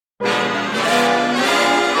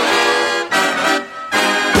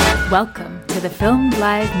Welcome to the Filmed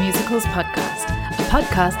Live Musicals podcast, a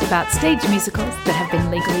podcast about stage musicals that have been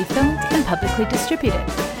legally filmed and publicly distributed.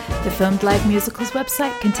 The Filmed Live Musicals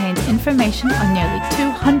website contains information on nearly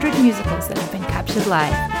 200 musicals that have been captured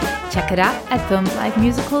live. Check it out at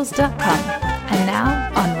filmedlivemusicals.com. And now,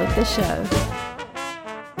 on with the show.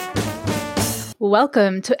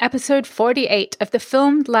 Welcome to episode 48 of the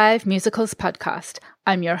Filmed Live Musicals podcast.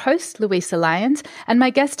 I'm your host, Louisa Lyons, and my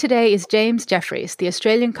guest today is James Jeffries, the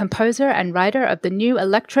Australian composer and writer of the new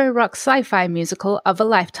electro-rock sci-fi musical Of a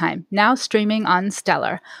Lifetime, now streaming on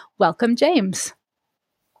Stellar. Welcome, James.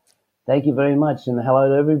 Thank you very much, and hello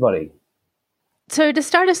to everybody. So to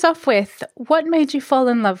start us off with, what made you fall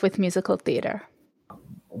in love with musical theatre?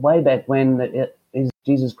 Way back when it is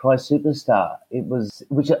Jesus Christ Superstar. It was,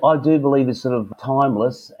 which I do believe is sort of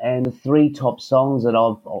timeless, and the three top songs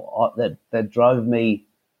that drove me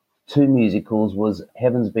to musicals was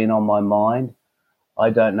Heaven's Been on My Mind, I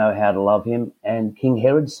Don't Know How to Love Him, and King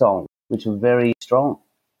Herod's song, which was very strong.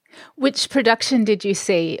 Which production did you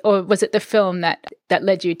see, or was it the film that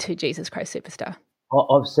led you to Jesus Christ Superstar?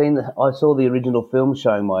 I saw the original film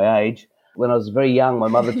showing my age. When I was very young, my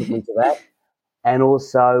mother took me to that. And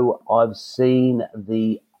also I've seen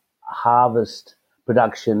the Harvest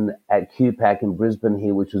production at QPAC in Brisbane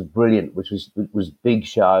here, which was brilliant, which was big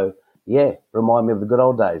show. Yeah, remind me of the good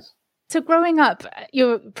old days. So growing up,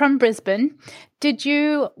 you're from Brisbane. Did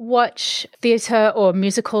you watch theatre or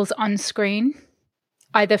musicals on screen,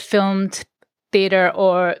 either filmed theatre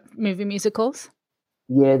or movie musicals?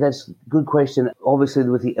 Yeah, that's a good question. Obviously,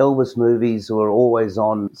 with the Elvis movies were always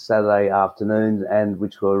on Saturday afternoons, and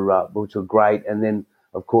which were great. And then,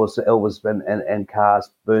 of course, Elvis and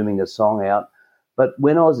cast booming a song out. But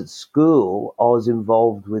when I was at school, I was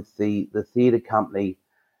involved with the theatre company,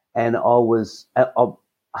 and after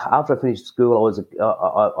I finished school,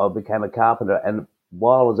 I became a carpenter. And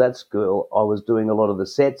while I was at school, I was doing a lot of the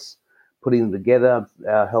sets, putting them together,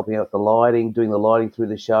 helping out with the lighting, doing the lighting through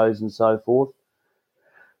the shows, and so forth.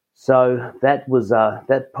 So that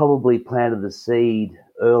probably planted the seed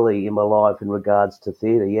early in my life in regards to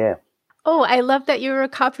theatre, yeah. Oh, I love that you were a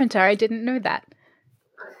carpenter. I didn't know that.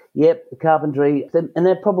 Yep, the carpentry. And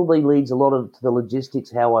that probably leads a lot to the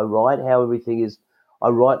logistics, how I write, how everything is. I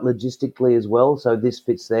write logistically as well. So this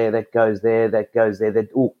fits there, that goes there, that goes there,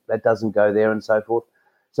 that doesn't go there, and so forth.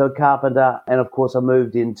 So a carpenter, and of course I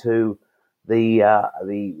moved into the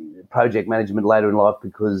project management later in life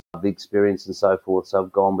because of the experience and so forth. So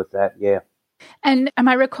I've gone with that, yeah. And am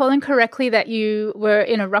I recalling correctly that you were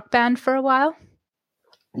in a rock band for a while?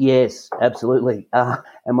 Yes, absolutely. And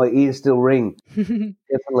my ears still ring,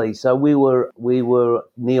 definitely. So we were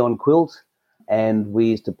Neon Quilt, and we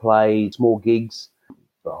used to play small gigs,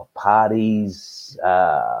 parties,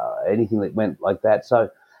 anything that went like that. So,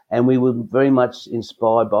 and we were very much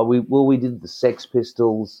inspired by, we did the Sex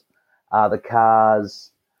Pistols, the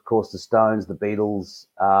Cars, of course, the Stones, the Beatles,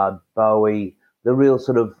 Bowie, the real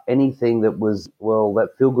sort of anything that was, that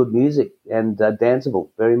feel-good music and danceable,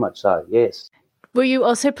 very much so, yes. Were you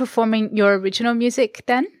also performing your original music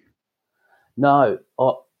then? No.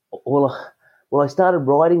 I started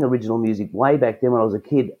writing original music way back then when I was a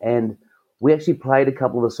kid, and we actually played a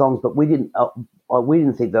couple of the songs, but we didn't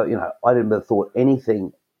think that, I didn't have thought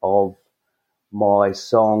anything of my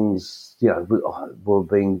songs, were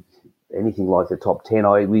being anything like the top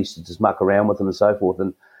 10. We used to just muck around with them and so forth.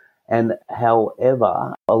 And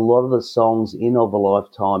however, a lot of the songs in Of a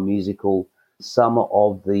Lifetime musical, some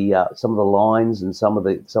of the lines and some of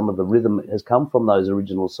the rhythm has come from those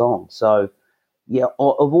original songs. So yeah, I've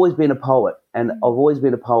always been a poet, and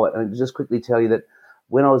just quickly tell you that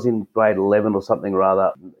when I was in grade 11 or something or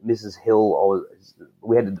other, Mrs. Hill,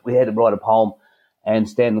 we had to write a poem and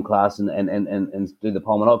stand in class and do the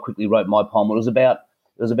poem, and I quickly wrote my poem. It was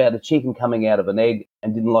about a chicken coming out of an egg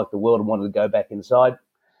and didn't like the world and wanted to go back inside.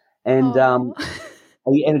 And and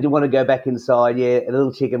it didn't want to go back inside, yeah, a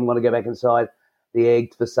little chicken wanted to go back inside the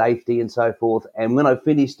egg for safety and so forth. And when I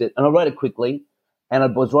finished it, and I wrote it quickly, and I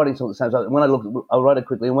was writing something at the same time. When I wrote it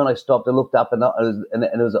quickly, and when I stopped, I looked up, and I looked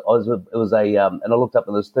up,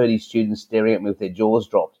 and there was 30 students staring at me with their jaws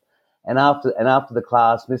dropped. And after the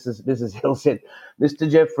class, Mrs. Hill said, "Mr.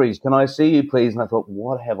 Jeffries, can I see you, please?" And I thought,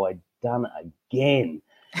 what have I done again?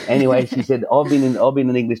 Anyway, she said, I've been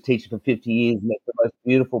an English teacher for 50 years, and it's the most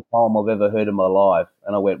beautiful poem I've ever heard in my life.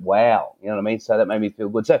 And I went, wow, you know what I mean? So that made me feel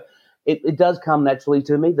good. So it does come naturally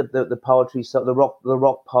to me, the poetry, so the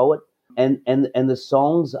rock poet, and the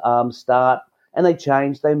songs start, and they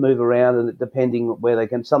change, they move around, and depending where they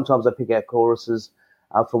can. Sometimes I pick out choruses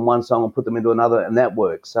from one song and put them into another, and that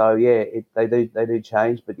works. So yeah, they do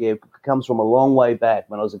change, but yeah, it comes from a long way back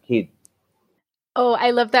when I was a kid. Oh,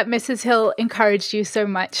 I love that Mrs. Hill encouraged you so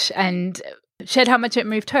much and shared how much it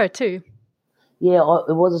moved her too. Yeah,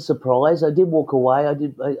 it was a surprise. I did walk away. I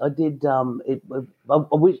did. I did. I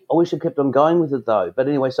wish I kept on going with it though. But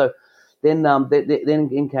anyway, so then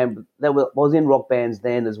in came. I was in rock bands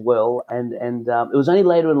then as well, and it was only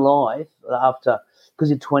later in life after, because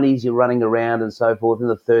your 20s you're running around and so forth. In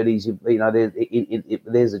the 30s, you know,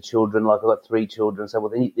 there's the children. Like I've got 3 children, so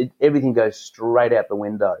forth, and everything goes straight out the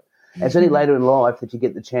window. And it's only later in life that you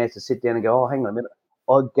get the chance to sit down and go, oh, hang on a minute.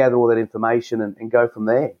 I gather all that information and go from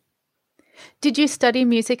there. Did you study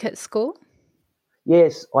music at school?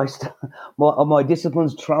 Yes, my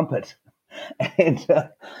discipline's trumpet, and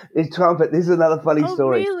it's trumpet. This is another funny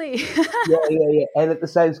story. Really? Yeah. And at the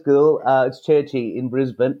same school, it's Churchy in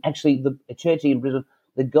Brisbane. Actually, the Churchy in Brisbane.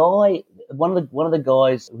 The guy, one of the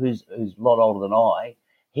guys who's a lot older than I,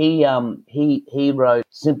 he wrote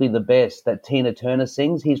 "Simply the Best" that Tina Turner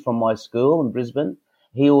sings. He's from my school in Brisbane.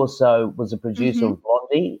 He also was a producer of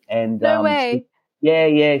Blondie and No way.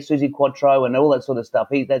 Yeah, Susie Quattro and all that sort of stuff.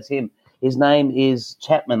 That's him. His name is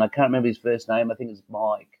Chapman. I can't remember his first name. I think it's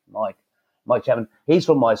Mike Chapman. He's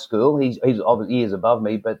from my school. He's obviously years above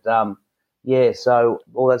me, but yeah. So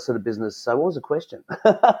all that sort of business. So what was the question?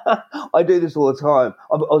 I do this all the time.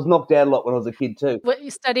 I was knocked out a lot when I was a kid too. Were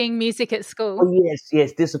you studying music at school? Oh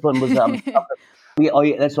yes. Discipline was yeah,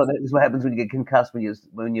 that's right. That's what happens when you get concussed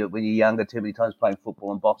when you're younger too many times playing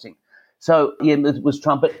football and boxing. So yeah, it was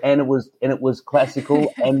trumpet and it was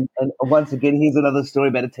classical and once again here's another story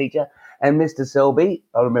about a teacher and Mr. Selby.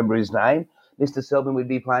 I remember his name. Mr. Selby would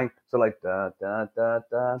be playing so like da da da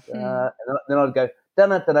da da, and then I'd go da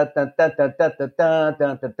da da da da da da da da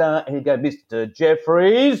da da da, and he'd go Mr.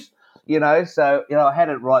 Jeffries. You know, so I had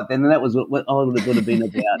it right then, and that was what I would have been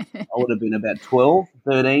about. I would have been about 12,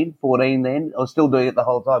 13, 14 then. I was still doing it the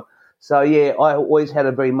whole time. So yeah, I always had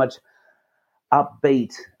a very much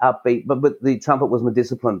upbeat, but the trumpet was my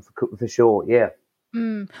discipline for sure. Yeah.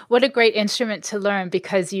 What a great instrument to learn,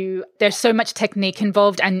 because there's so much technique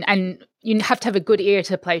involved, and you have to have a good ear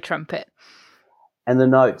to play trumpet. And the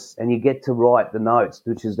notes, and you get to write the notes,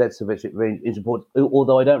 that's very important.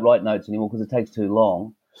 Although I don't write notes anymore because it takes too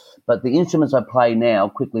long. But the instruments I play now,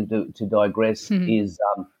 quickly to digress, is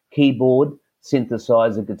keyboard,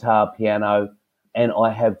 synthesizer, guitar, piano, and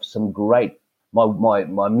I have some great.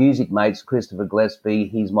 My music mates, Christopher Gillespie,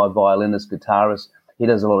 he's my violinist, guitarist. He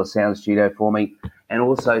does a lot of sound studio for me, and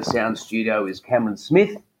also sound studio is Cameron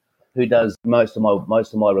Smith, who does most of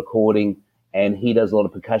my recording, and he does a lot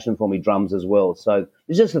of percussion for me, drums as well. So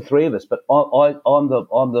it's just the 3 of us, but I'm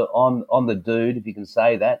the dude, if you can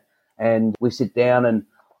say that, and we sit down and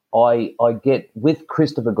I get with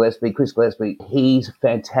Christopher Gillespie. Chris Gillespie, he's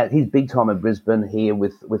fantastic. He's big time in Brisbane here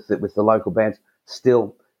with the local bands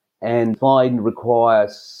still. And if I require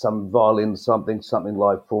some violin, something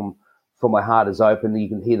like from My Heart Is Open, you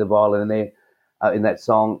can hear the violin in there in that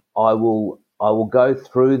song. I will go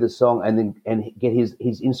through the song and get his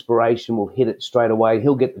inspiration. Will hit it straight away.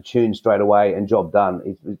 He'll get the tune straight away and job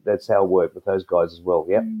done. That's how I work with those guys as well.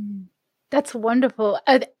 Yeah, that's wonderful.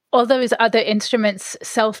 Are all those other instruments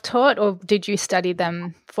self-taught, or did you study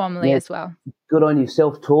them formally as well? Good on you.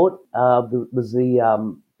 Self-taught was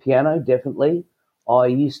the piano, definitely. I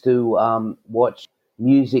used to watch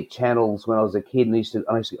music channels when I was a kid, and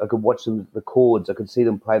I could watch the chords. I could see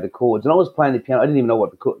them play the chords, and I was playing the piano. I didn't even know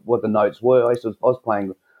what the notes were. I was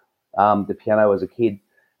playing the piano as a kid,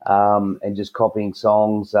 and just copying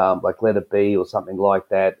songs like "Let It Be" or something like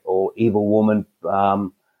that, or "Evil Woman"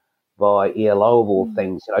 by ELO of all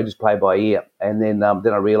things. I just play by ear, and then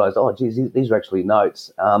I realised, oh, geez, these are actually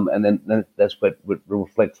notes, and then that's what would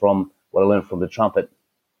reflect from what I learned from the trumpet.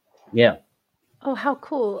 Yeah. Oh, how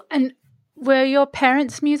cool! And were your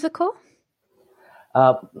parents musical?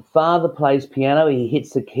 Father plays piano. He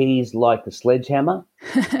hits the keys like a sledgehammer.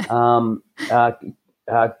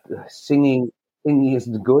 Singing is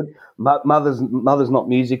good. Mother's not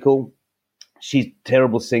musical. She's a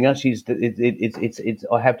terrible singer. It's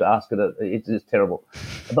I have to ask her. It's terrible.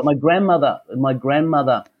 But my grandmother on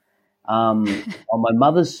my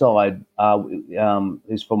mother's side,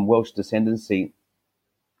 is from Welsh descendancy,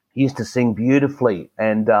 used to sing beautifully,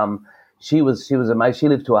 and she was amazing. She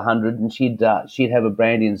lived to 100, and she'd have a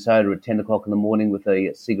brandy and soda at 10 o'clock in the morning with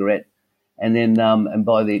a cigarette, and then and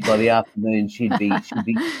by the afternoon she'd be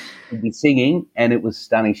singing, and it was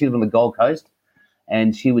stunning. She lived on the Gold Coast,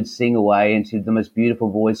 and she would sing away, and she had the most beautiful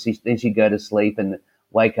voice. Then she'd go to sleep and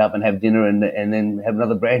wake up and have dinner, and then have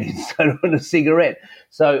another brandy and soda and a cigarette.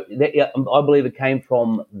 So I believe it came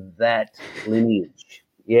from that lineage.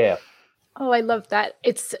 Yeah. Oh, I love that.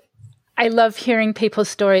 I love hearing people's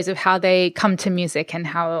stories of how they come to music and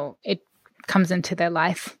how it comes into their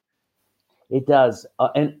life. It does.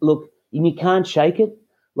 And look, and you can't shake it.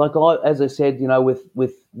 Like as I said,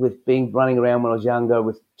 with being running around when I was younger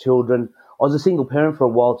with children, I was a single parent for a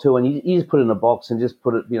while too, and you just put it in a box and just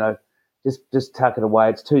put it, just tuck it away.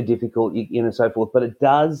 It's too difficult, and so forth. But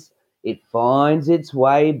it finds its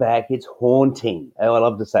way back. It's haunting. Oh, I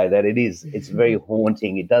love to say that. It is. It's very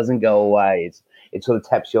haunting. It doesn't go away. It sort of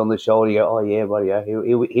taps you on the shoulder. You go, oh yeah, buddy,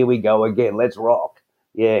 here we go again. Let's rock.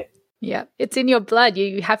 Yeah. Yeah, it's in your blood.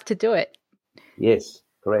 You have to do it. Yes,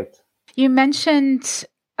 correct. You mentioned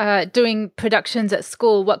doing productions at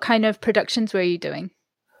school. What kind of productions were you doing?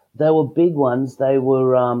 They were big ones. They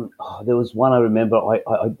were. There was one I remember.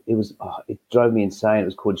 It drove me insane. It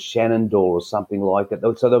was called Shenandoah or something like it.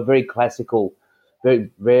 So they're very classical, very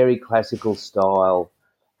very classical style,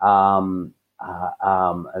 and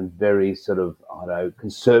very sort of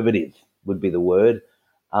conservative would be the word.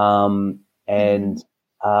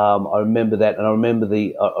 I remember that, and I remember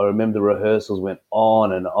the rehearsals went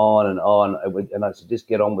on and on and on, and I said, just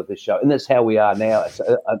get on with the show, and that's how we are now.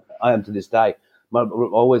 I am to this day. My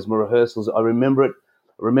rehearsals. I remember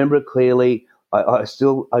it clearly. There's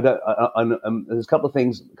a couple of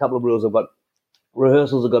things, a couple of rules I've got.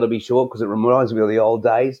 Rehearsals have got to be short because it reminds me of the old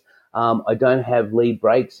days. I don't have lead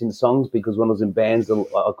breaks in songs because when I was in bands, the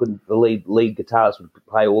lead guitarist would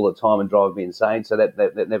play all the time and drive me insane. So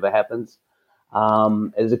that never happens.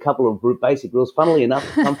 There's a couple of basic rules. Funnily enough,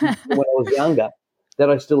 some from when I was younger that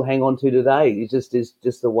I still hang on to today. It's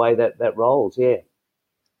just the way that rolls. Yeah.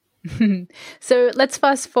 So let's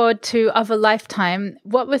fast forward to Of a Lifetime.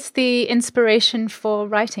 What was the inspiration for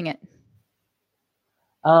writing it?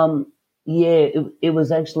 It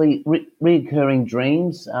was actually reoccurring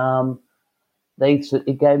dreams.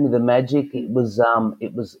 It gave me the magic.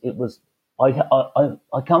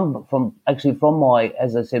 I come from from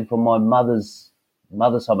my mother's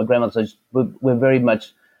side, my grandmother's side. We're very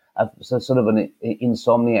much sort of an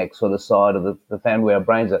insomniac sort of side of the family where our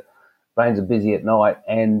brains are busy at night,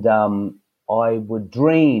 and I would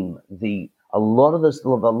dream a lot of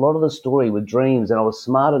the story were dreams, and I was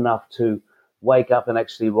smart enough to wake up and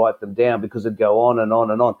actually write them down because it'd go on and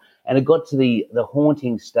on and on, and it got to the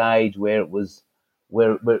haunting stage where it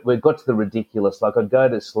got to the ridiculous. Like I'd go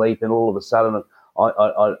to sleep, and all of a sudden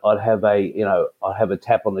I'd have a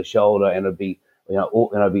tap on the shoulder, and it'd be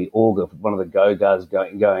Olga, one of the Go-Go's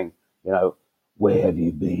going, where have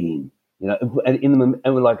you been? And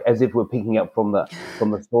we're like as if we're picking up from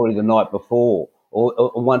the story the night before,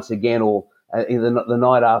 or once again, or the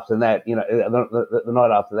night after that. The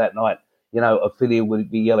night after that night, Ophelia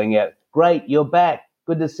would be yelling out, "Great, you're back!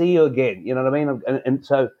 Good to see you again." You know what I mean? And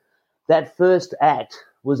so that first act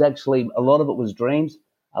was actually a lot of it was dreams.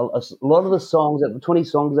 A lot of the songs, 20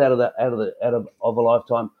 songs out of a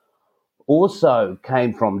Lifetime, also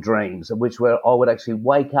came from dreams, where I would actually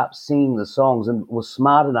wake up singing the songs, and was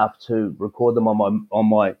smart enough to record them on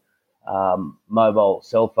my mobile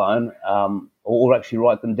cell phone, or actually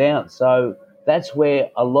write them down. So that's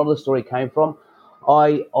where a lot of the story came from.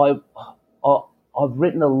 I've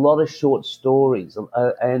written a lot of short stories,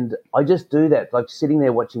 and I just do that, like sitting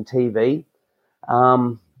there watching TV.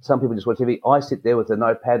 Some people just watch TV. I sit there with a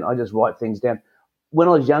notepad and I just write things down. When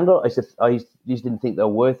I was younger, I just didn't think they were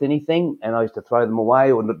worth anything, and I used to throw them away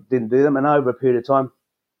or didn't do them. And over a period of time,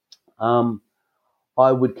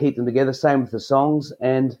 I would keep them together. Same with the songs.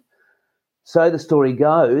 And so the story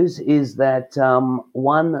goes is that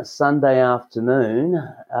one Sunday afternoon,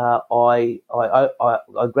 I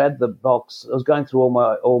grabbed the box. I was going through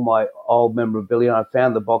all my old memorabilia, and I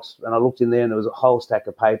found the box, and I looked in there, and there was a whole stack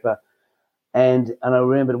of paper. And I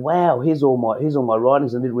remembered, wow, here's all my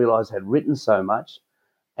writings. I didn't realise I had written so much.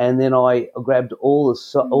 And then I grabbed all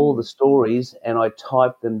the stories, and I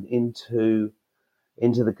typed them into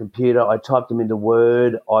the computer. I typed them into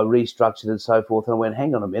Word. I restructured it and so forth. And I went,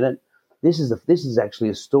 hang on a minute, this is actually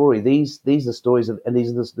a story. These are stories, and this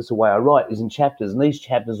is the way I write, is in chapters, and these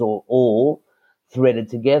chapters are all threaded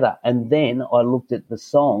together. And then I looked at the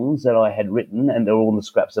songs that I had written, and they're all in the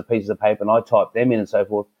scraps of pieces of paper, and I typed them in and so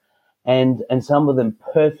forth. And some of them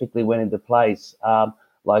perfectly went into place,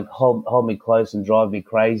 like Hold Me Close and Drive Me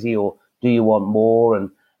Crazy, or Do You Want More, and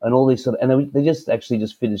all these sort of, and they just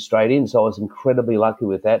fitted straight in. So I was incredibly lucky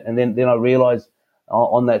with that. And then I realised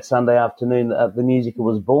on that Sunday afternoon the musical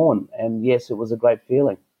was born, and yes, it was a great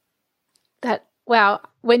feeling. Wow,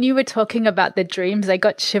 when you were talking about the dreams, I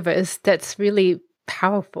got shivers. That's really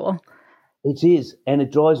powerful. It is, and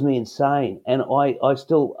it drives me insane. And I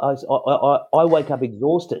wake up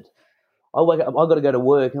exhausted. I wake up, I've got to go to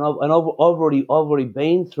work, and I've already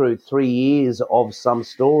been through 3 years of some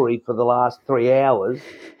story for the last 3 hours,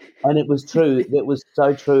 and it was true. It was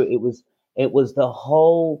so true. it was the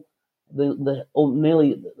whole, or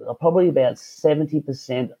nearly probably about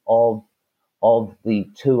 70% of the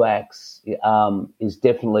two acts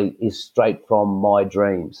is straight from my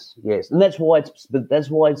dreams. Yes, and that's why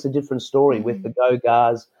it's a different story with the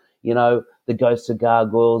Go-Gars, the Ghosts of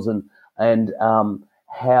Gargoyles, and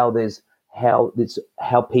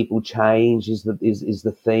how people change is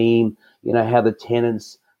the theme. How the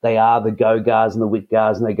Tenants, they are the Go-Gars and the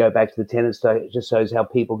Whitgars, and they go back to the Tenants. So it just shows how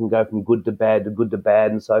people can go from good to bad to good to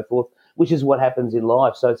bad and so forth, which is what happens in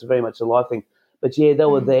life. So it's very much a life thing. But yeah, they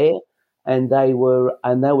were there, and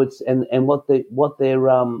what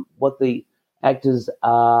the actors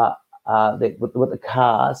are, what the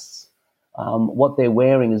casts, what they're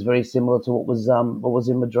wearing is very similar to what was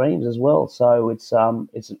in my dreams as well. So it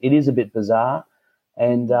is a bit bizarre,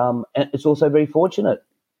 and it's also very fortunate.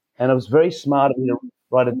 And it was very smart of me to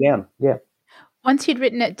write it down. Yeah. Once you'd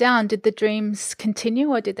written it down, did the dreams continue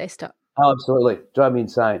or did they stop? Oh, absolutely. Drove me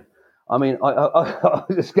insane. I mean, I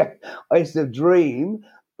used to dream.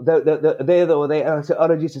 They were there. And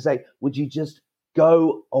I used to say, would you just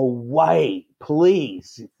go away,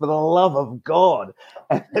 please, for the love of God?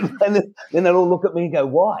 And then they'd all look at me and go,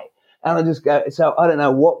 why? And I just go, so I don't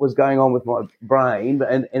know what was going on with my brain,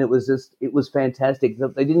 but and it was fantastic.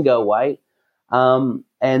 They didn't go away.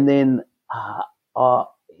 And then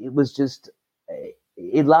it was just,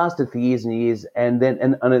 it lasted for years and years, and then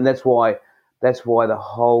and that's why the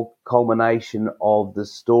whole culmination of the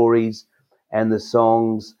stories and the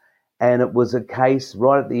songs, and it was a case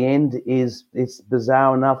right at the end it's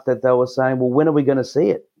bizarre enough that they were saying, well, when are we going to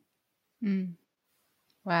see it?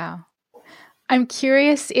 Wow. I'm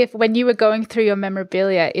curious if when you were going through your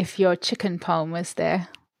memorabilia, if your chicken poem was there.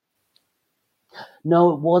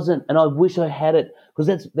 No, it wasn't, and I wish I had it, because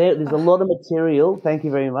there's a lot of material. Thank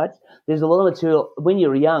you very much. There's a lot of material. When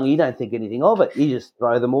you're young, you don't think anything of it. You just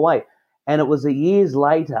throw them away. And it was years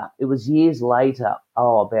later,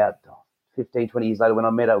 about 15, 20 years later, when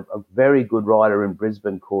I met a very good writer in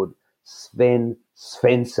Brisbane called Sven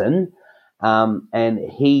Svensson, and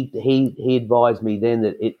he advised me then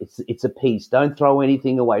that it's a piece. Don't throw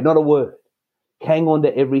anything away, not a word. Hang on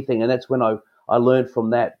to everything. And that's when I learned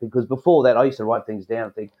from that, because before that I used to write things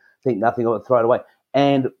down and think nothing of it, throw it away.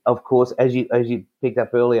 And of course, as you picked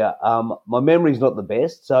up earlier, my memory's not the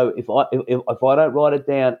best. So if I don't write it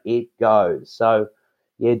down, it goes. So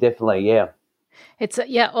yeah, definitely, yeah. It's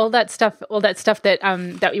all that stuff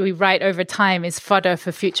that we write over time is fodder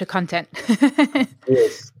for future content.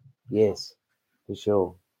 Yes, for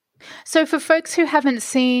sure. So for folks who haven't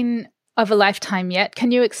seen Of a Lifetime yet,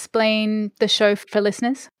 can you explain the show for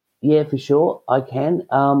listeners? Yeah, for sure, I can.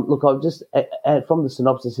 Look, I've just from the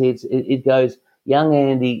synopsis here, it goes, young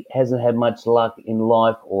Andy hasn't had much luck in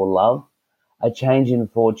life or love. A change in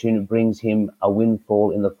fortune brings him a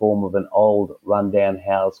windfall in the form of an old rundown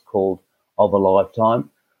house called Of a Lifetime,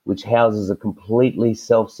 which houses a completely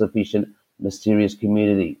self-sufficient, mysterious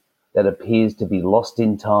community that appears to be lost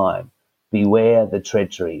in time. Beware the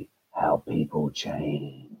treachery, how people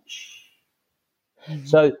change.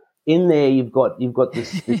 So in there, you've got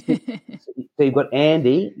this. So you've got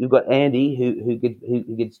Andy. Who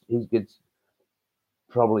gets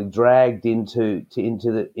probably dragged into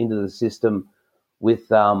the system with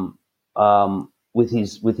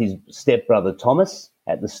his stepbrother Thomas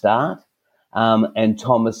at the start, and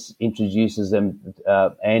Thomas introduces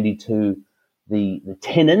Andy to the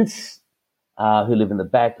tenants who live in the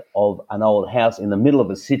back of an old house in the middle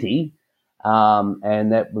of a city,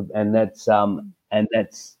 and that's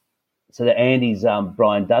so that Andy's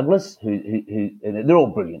Brian Douglas, who they're all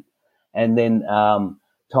brilliant, and then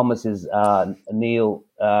Thomas is Neil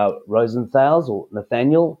Rosenthal or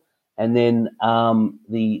Nathaniel, and then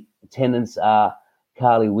the tenants are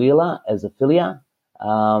Carly Wheeler as Ophelia,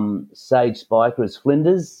 Sage Spiker as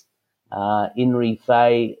Flinders, Inri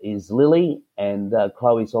Faye is Lily, and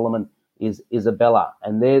Chloe Solomon is Isabella,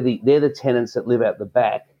 and they're the tenants that live out the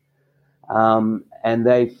back. And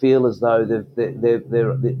they feel as though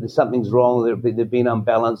something's wrong. They've been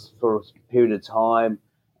unbalanced for a period of time,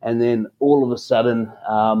 and then all of a sudden,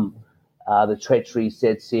 the treachery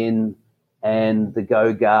sets in, and the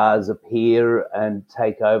Go-Gars appear and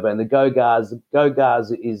take over. And the Go-Gars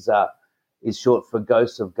is short for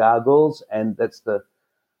Ghosts of Gargoyles, and that's the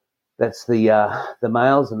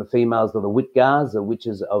males, and the females are the Whitgars, the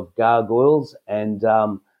witches of gargoyles, and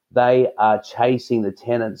they are chasing the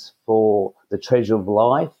tenants for the treasure of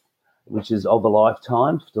life, which is of a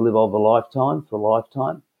lifetime, to live of a lifetime for a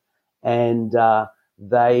lifetime, and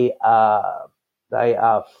they are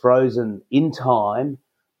frozen in time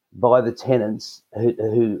by the tenants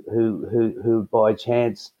who by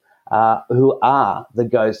chance who are the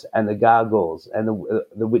ghosts and the gargoyles, and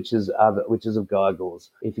the witches are the witches of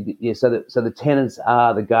gargoyles. So the tenants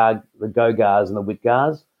are the Gogars and the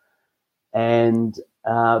Witgars, and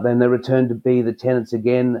then they return to be the tenants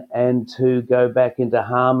again and to go back into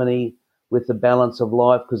harmony with the balance of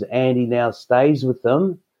life, because Andy now stays with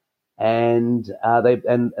them, and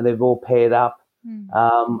they've all paired up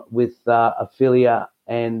with Ophelia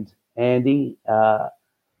and Andy,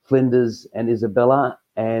 Flinders and Isabella,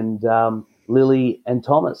 and Lily and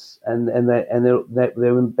Thomas, and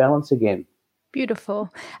they're in balance again. Beautiful.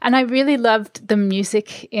 And I really loved the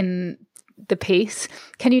music in the piece.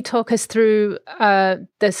 Can you talk us through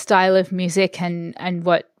the style of music and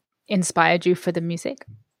what inspired you for the music?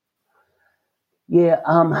 Yeah.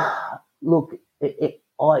 Look, I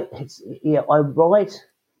write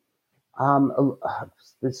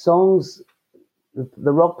the songs.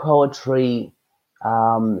 The rock poetry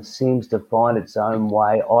seems to find its own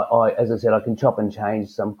way. As I said, I can chop and change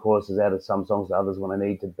some choruses out of some songs to others when I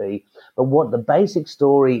need to be. But what the basic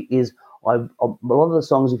story is, a lot of the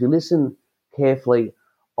songs, if you listen carefully,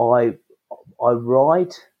 I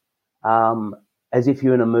write as if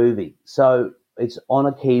you're in a movie. So it's on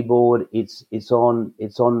a keyboard. It's on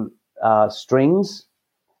strings,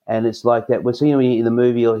 and it's like that. We're seeing in the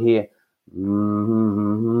movie, you'll hear.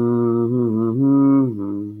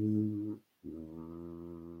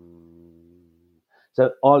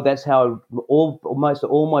 So that's how almost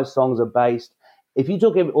all my songs are based. If you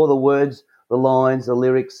took all the words, the lines, the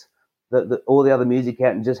lyrics, all the other music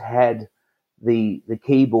out and just had the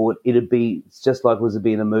keyboard, it'd be just like it would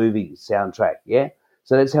be in a movie soundtrack. Yeah.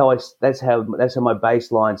 So that's how my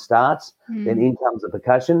bass line starts. Then in comes the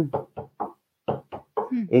percussion.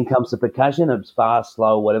 In comes the percussion. It's fast,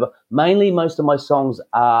 slow, whatever. Mainly, most of my songs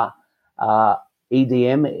are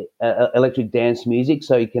EDM, electric dance music.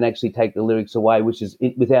 So you can actually take the lyrics away, which is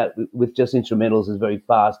with just instrumentals, is very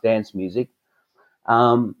fast dance music.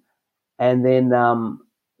 And then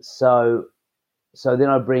so then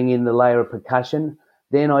I bring in the layer of percussion.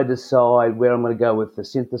 Then I decide where I'm going to go with the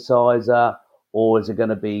synthesizer, or is it going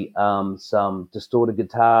to be some distorted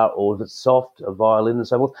guitar, or if it's soft, a violin and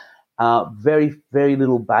so forth. Very, very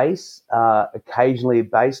little bass, occasionally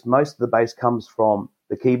bass. Most of the bass comes from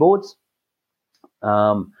the keyboards,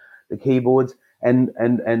 and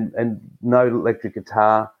no electric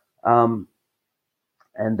guitar. And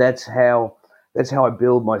that's how I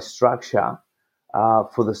build my structure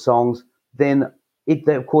for the songs. Then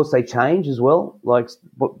of course they change as well. Like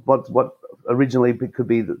what originally could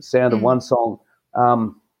be the sound of one song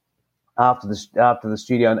after the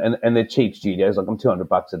studio, and they're cheap studios. Like I'm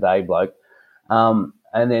 $200 a day, bloke. But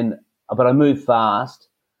I move fast,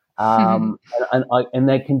 and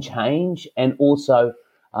they can change. And also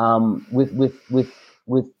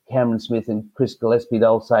with Cameron Smith and Chris Gillespie,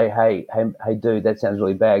 they'll say, hey, dude, that sounds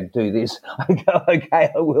really bad. Do this. I go,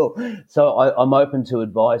 okay, I will. So I'm open to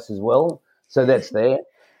advice as well. So that's there.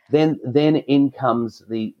 Then in comes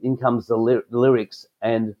the lyrics,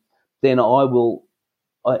 and then I will,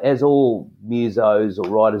 as all musos or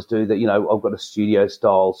writers do, that I've got a studio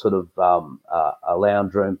style sort of a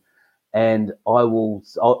lounge room, and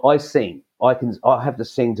I sing. I have to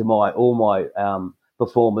sing to all my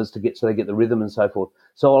performers so they get the rhythm and so forth.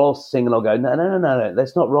 So I'll sing and I'll go, no,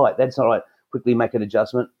 that's not right. That's not right. Quickly make an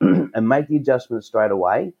adjustment and make the adjustment straight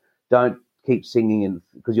away. Don't keep singing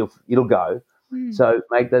because it'll go. So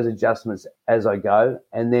make those adjustments as I go,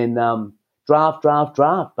 and then draft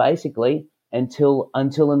basically until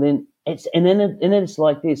and then it's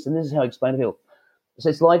like this, and this is how I explain to people. So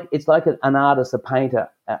it's like an artist, a painter.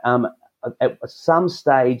 At some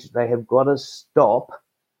stage, they have got to stop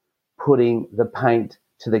putting the paint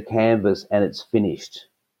to the canvas, and it's finished.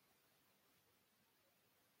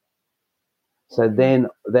 So then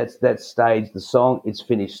that's that stage, the song, it's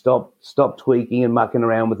finished. Stop tweaking and mucking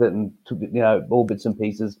around with it, and all bits and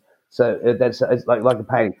pieces. So it's like a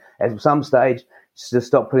painting. At some stage, just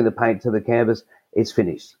stop putting the paint to the canvas. It's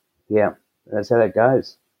finished. Yeah, that's how that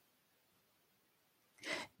goes.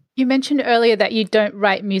 You mentioned earlier that you don't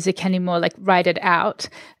write music anymore, like write it out.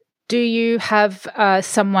 Do you have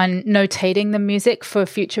someone notating the music for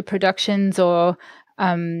future productions, or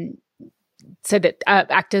so that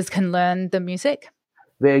actors can learn the music?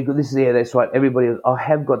 Very good. That's right. I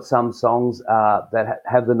have got some songs that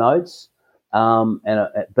have the notes,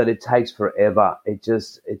 but it takes forever. It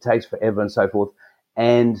takes forever and so forth.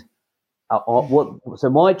 And so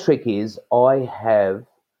my trick is, I have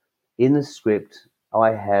in the script,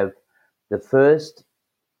 I have the first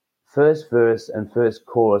verse and first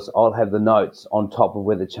chorus. I'll have the notes on top of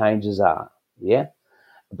where the changes are. Yeah.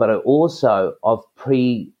 But I've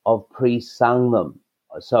pre-sung them.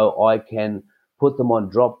 so I can put them on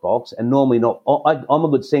Dropbox. And normally not. I'm a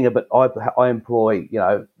good singer, but I employ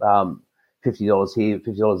 $50 here,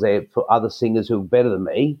 $50 there for other singers who are better than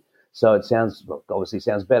me. So it obviously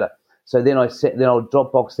sounds better. So then I'll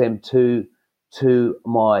Dropbox them to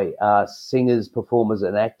my singers, performers,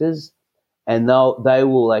 and actors, and they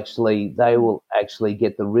will actually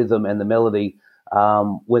get the rhythm and the melody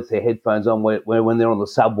with their headphones on when they're on the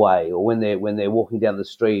subway, or when they're walking down the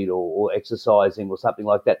street, or exercising or something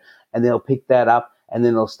like that, and they'll pick that up, and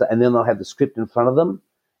then they'll have the script in front of them,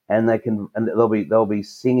 and they'll be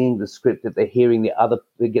singing the script that they're hearing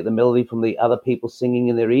they get the melody from the other people singing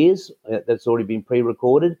in their ears that's already been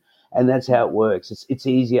pre-recorded, and that's how it works. It's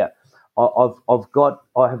easier. I've got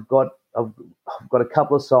a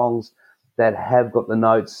couple of songs that have got the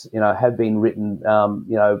notes, have been written,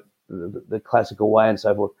 the classical way and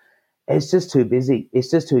so forth. It's just too busy. It's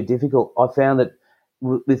just too difficult. I found that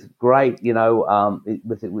with great, with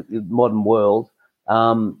the modern world,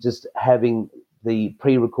 just having the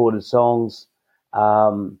pre-recorded songs,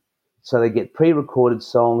 so they get pre-recorded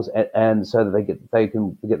songs, and so that they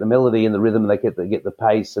can get the melody and the rhythm, and they get the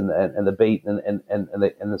pace and the beat and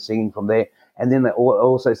the singing from there, and then they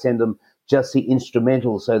also send them just the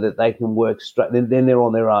instrumental so that they can work straight. Then they're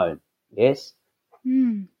on their own. Yes.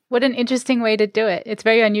 What an interesting way to do it. It's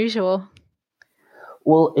very unusual.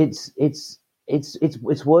 Well, it's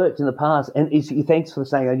worked in the past, and thanks for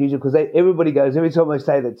saying unusual, because everybody goes, every time I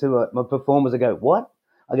say that to my performers, I go, what?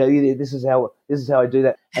 I go, yeah, this is how I do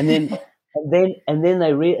that, and then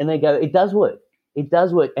they go, it does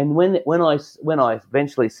work, and when I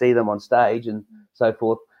eventually see them on stage and so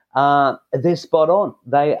forth, they're spot on.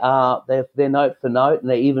 They're note for note, and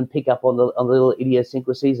they even pick up on the little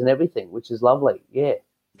idiosyncrasies and everything, which is lovely. Yeah.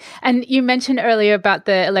 And you mentioned earlier about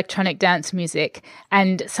the electronic dance music,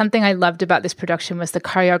 and something I loved about this production was the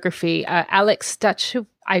choreography. Alex Stachu,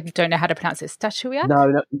 I don't know how to pronounce this, Stachuiak?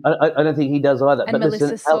 No, I don't think he does either. And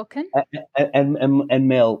Melissa Sorkin? And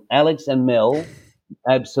Mel. Alex and Mel,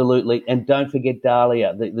 absolutely. And don't forget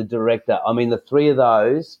Dahlia, the director. I mean, the three of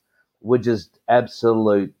those were just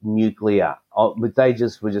absolute nuclear. They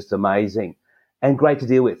were just amazing and great to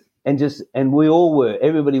deal with. And we all were.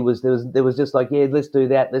 Everybody was. There was just like, yeah, let's do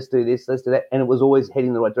that, let's do this, let's do that, and it was always heading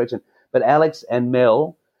in the right direction. But Alex and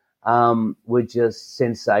Mel were just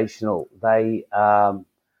sensational. They,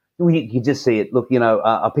 you just see it. Look,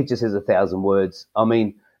 a picture says 1,000 words. I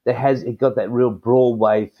mean, it got that real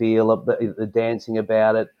Broadway feel of the dancing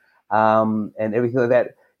about it, and everything like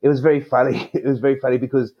that. It was very funny. It was very funny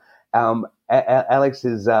because Alex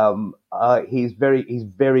is he's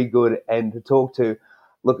very good, and to talk to.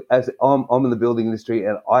 Look, as I'm in the building industry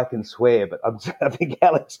and I can swear, but I think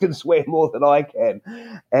Alex can swear more than I can,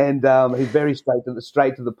 and he's very straight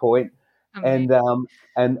to the point. Okay.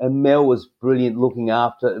 And Mel was brilliant looking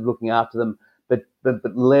after them. But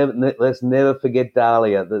let's never forget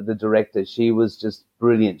Dahlia, the director. She was just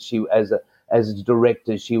brilliant. She as a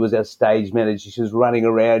director, she was our stage manager. She was running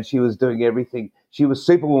around. She was doing everything. She was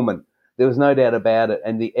Superwoman. There was no doubt about it,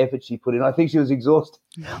 and the effort she put in. I think she was exhausted.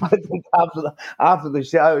 I think after the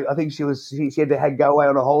show, I think she had to go away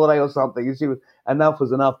on a holiday or something. And enough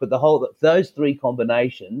was enough. But those three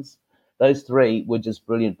combinations, those three were just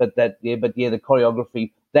brilliant. But the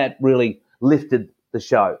choreography that really lifted the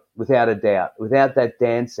show without a doubt. Without that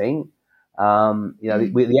dancing,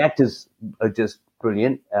 the actors are just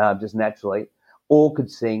brilliant, just naturally. All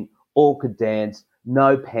could sing, all could dance.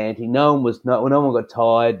 No panting. No one got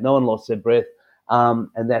tired. No one lost their breath.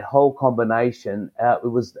 And that whole combination,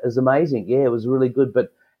 it was amazing. Yeah, it was really good.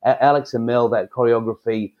 But Alex and Mel, that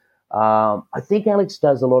choreography, I think Alex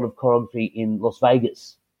does a lot of choreography in Las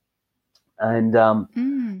Vegas, and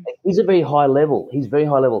he's a very high level. He's very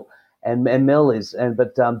high level, and Mel is.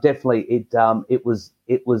 But definitely, it was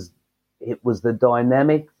the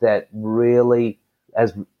dynamic that really,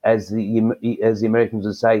 as the Americans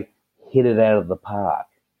would say, hit it out of the park.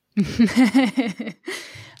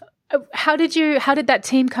 How did that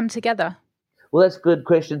team come together? Well, that's a good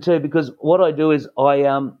question too, because what I do is I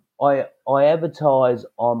advertise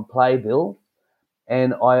on Playbill,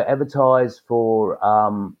 and I advertise for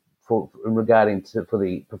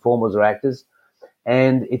the performers or actors,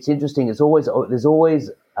 and it's interesting. It's always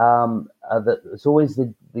the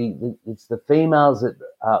females that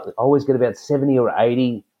always get about 70 or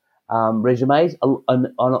 80 resumes,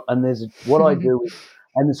 and there's what I do is,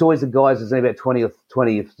 and it's always the guys that's only about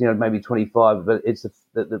 20, maybe 25, but it's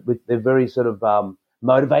they're very sort of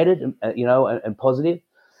motivated and positive,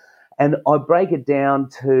 and I break it down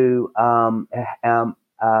to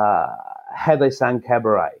have they sung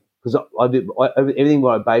cabaret, because everything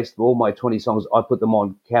where I based all my 20 songs, I put them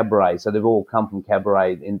on Cabaret, so they've all come from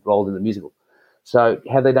Cabaret and rolled in the musical. So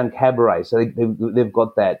have they done Cabaret? So they've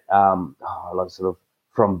got that like sort of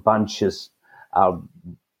from bunches,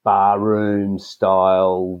 barroom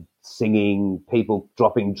style singing, people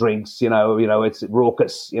dropping drinks. It's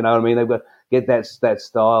raucous. You know what I mean? They've got get that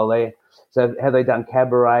style there. So have they done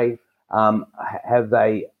Cabaret? Have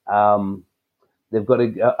they? They've got to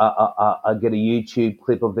get a YouTube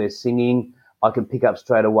clip of their singing. I can pick up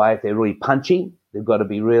straight away if they're really punchy. They've got to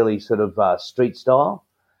be really sort of street style.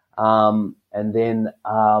 And then,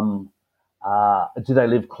 do they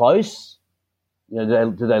live close? Do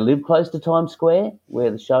they live close to Times Square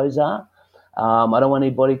where the shows are? I don't want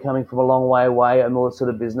anybody coming from a long way away and all that sort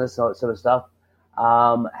of business, all that sort of stuff.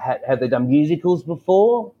 Have they done musicals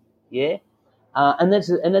before? Yeah. And they're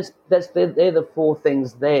the four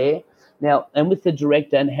things there. Now, and with the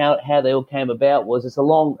director and how they all came about was it's a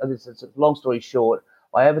long story short.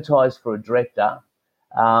 I advertised for a director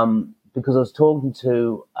because I was talking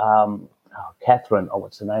to Catherine. Oh,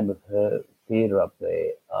 what's the name of her theatre up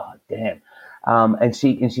there? Oh, damn. And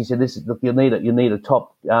she said, look, you'll need a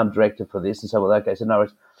top director for this. And so, well, okay, so no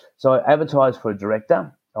worries. So I advertised for a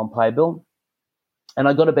director on Playbill, and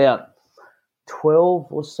I got about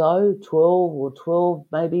 12 or so, 12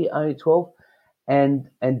 maybe, only 12. And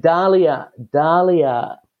Dahlia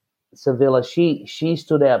Sevilla, she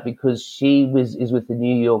stood out because she is with the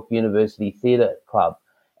New York University Theatre Club,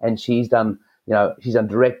 and she's done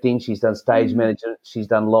directing, she's done stage management, she's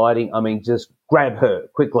done lighting. I mean, just grab her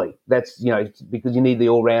quickly. That's because you need the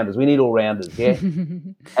all rounders. We need all rounders, yeah.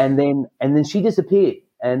 and then she disappeared,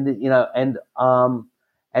 and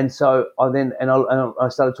so I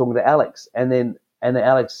started talking to Alex, and then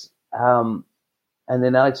Alex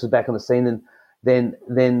was back on the scene, and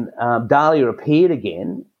then Dahlia appeared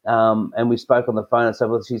again, and we spoke on the phone and so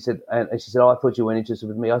forth. She said, oh, I thought you weren't interested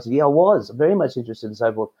with me. I said, yeah, I was very much interested and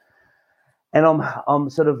so forth. And I'm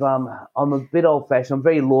a bit old fashioned. I'm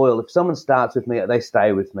very loyal. If someone starts with me, they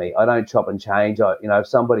stay with me. I don't chop and change. If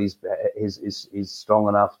somebody's is strong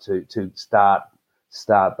enough to start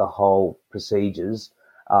the whole procedures,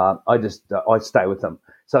 I stay with them.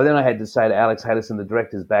 So then I had to say to Alex, hey, listen, the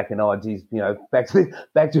director's back, and back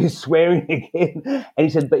to his swearing again. And he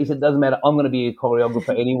said, it doesn't matter. I'm going to be a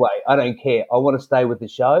choreographer anyway. I don't care. I want to stay with the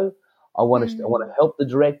show. I want to help the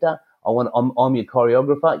director. I'm your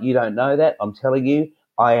choreographer. You don't know that. I'm telling you,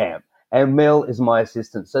 I am. And Mel is my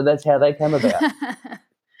assistant. So that's how they came about.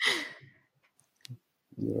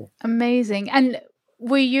 Yeah. Amazing. And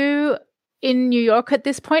were you in New York at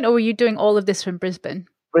this point, or were you doing all of this from Brisbane?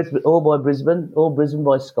 All by Brisbane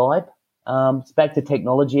by Skype. It's back to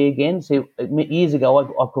technology again. See, years ago, I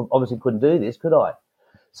obviously couldn't do this, could I?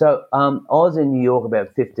 So I was in New York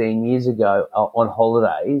about 15 years ago on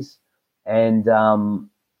holidays, and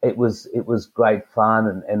it was great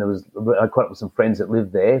fun, and I caught up with some friends that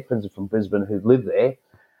lived there, friends from Brisbane who lived there,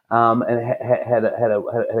 and had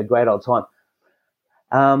a great old time.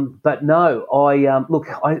 But no,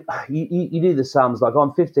 you do the sums. Like,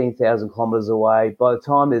 I'm 15,000 kilometres away. By the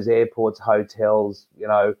time there's airports, hotels,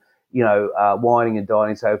 wining and dining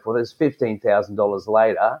and so forth, it's $15,000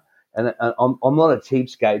 later. And I'm not a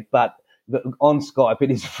cheapskate, but on Skype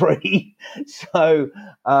it is free. So,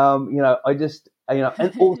 I just,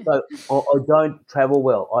 and also I don't travel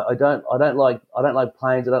well. I don't like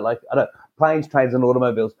planes. I don't planes, trains, and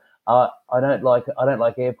automobiles. I don't like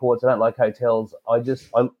airports. I don't like hotels. I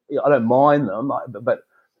don't mind them. But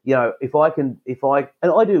if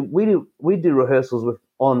we do rehearsals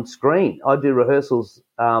on screen. I do rehearsals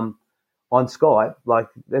on Skype. Like,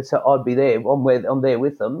 that's how I'd be there. I'm there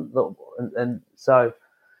with them, and so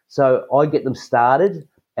I get them started,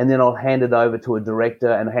 and then I'll hand it over to a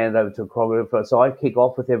director and hand it over to a choreographer. So I kick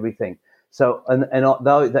off with everything. So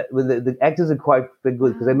the actors are quite good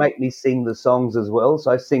because they make me sing the songs as well.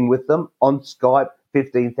 So I sing with them on Skype,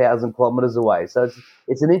 15,000 kilometres away. So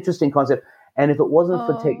it's an interesting concept. And if it wasn't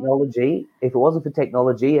for technology,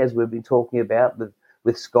 as we've been talking about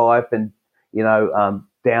with Skype and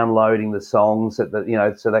downloading the songs so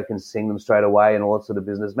they can sing them straight away and all that sort of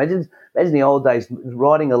business. Imagine the old days,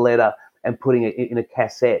 writing a letter and putting it in a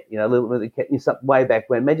cassette, way back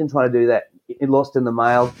when. Imagine trying to do that. Lost in the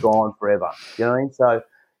mail, gone forever. You know what I mean? So,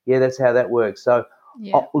 yeah, that's how that works. So,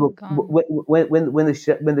 look, when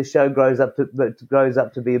the show grows up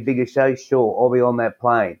to be a bigger show, sure, I'll be on that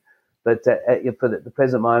plane. But for the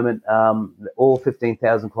present moment, all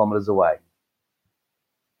 15,000 kilometres away.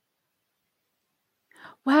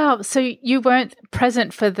 Wow. So you weren't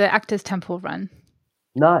present for the Actors Temple run?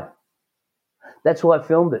 No. That's why I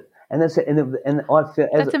filmed it. and that's it. And I feel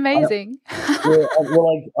That's amazing. yeah,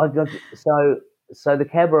 well, I got so the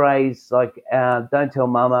cabarets like Don't Tell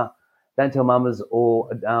Mamas, or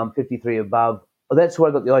 53 Above. That's where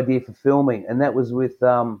I got the idea for filming, and that was with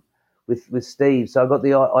Steve. So I got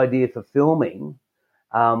the idea for filming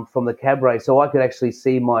from the cabaret, so I could actually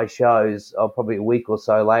see my shows probably a week or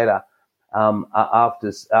so later,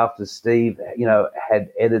 after Steve,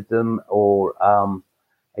 had edited them, or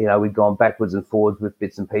we'd gone backwards and forwards with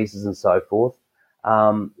bits and pieces and so forth.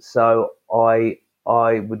 So I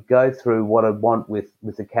would go through what I'd want with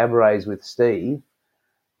the cabarets with Steve,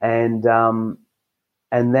 and that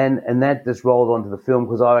just rolled onto the film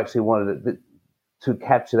because I actually wanted to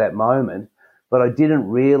capture that moment. But I didn't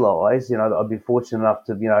realise, that I'd be fortunate enough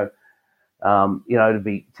to, to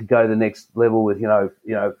go to the next level with,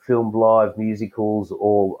 filmed live musicals,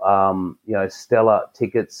 or, stellar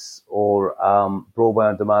tickets, or Broadway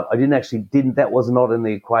on demand. That was not in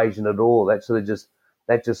the equation at all. That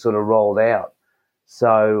just sort of rolled out.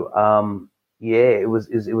 So, it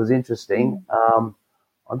was interesting. I'm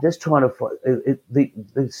just trying to find the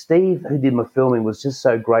Steve who did my filming was just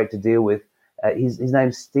so great to deal with. His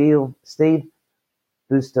name's Steve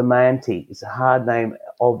Bustamante. It's a hard name,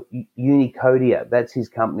 of Unicodia. That's his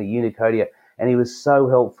company, Unicodia, and he was so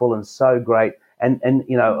helpful and so great. And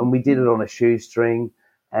we did it on a shoestring,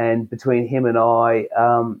 and between him and I,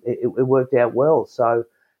 it worked out well. So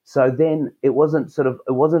then it wasn't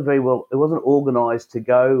organised to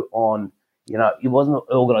go on. It wasn't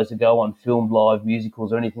organised to go on filmed live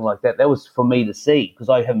musicals or anything like that. That was for me to see because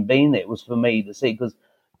I haven't been there. It was for me to see because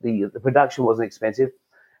the production wasn't expensive,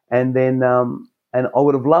 and then and I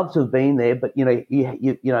would have loved to have been there, but you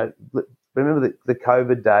remember the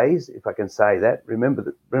COVID days, if I can say that.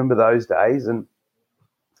 Remember those days, and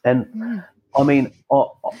I mean,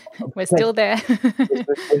 we're still there.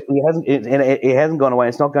 it hasn't gone away.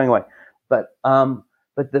 It's not going away, but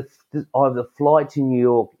the flight to New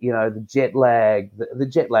York, the jet lag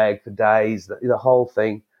for days, the whole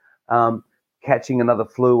thing. Catching another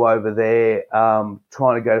flu over there,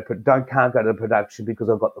 trying to can't go to production because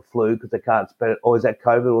I've got the flu because they can't spread it. Or is that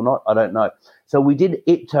COVID or not? I don't know. So we did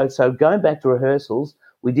it. So going back to rehearsals,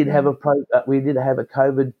 we did have a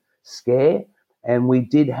COVID scare, and we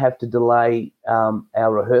did have to delay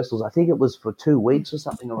our rehearsals. I think it was for 2 weeks or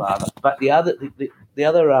something or other. But the other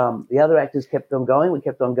actors kept on going. We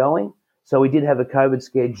kept on going. So we did have a COVID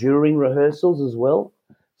scare during rehearsals as well.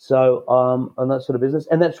 So on that sort of business,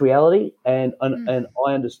 and that's reality, and I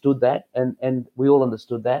understood that, and we all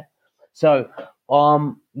understood that. So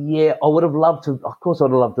I would have loved to. Of course, I'd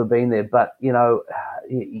have loved to have been there, but I don't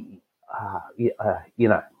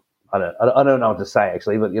know what to say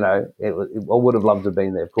actually, but I would have loved to have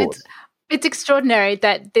been there. Of course, it's extraordinary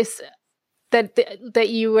that that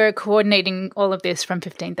you were coordinating all of this from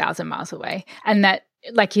 15,000 miles away, and that,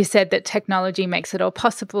 like you said, that technology makes it all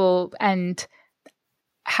possible, and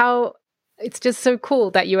how it's just so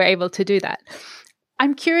cool that you were able to do that.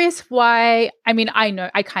 I'm curious why. I mean,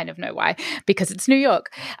 I kind of know why, because it's New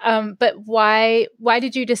York. But why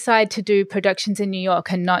did you decide to do productions in New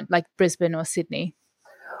York and not like Brisbane or Sydney?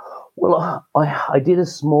 Well, I did a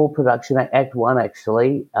small production, Act One,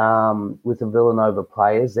 actually, with the Villanova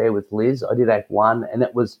Players there with Liz. I did Act One, and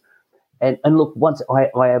it was. And look, once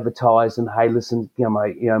I advertised, and hey, listen,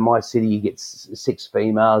 my city, you get 6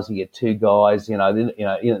 females, you get 2 guys, they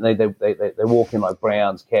walk in like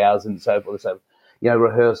browns, cows, and so forth. So,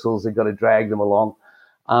 rehearsals, they've got to drag them along.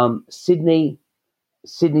 Sydney's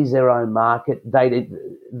their own market.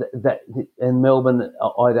 In Melbourne,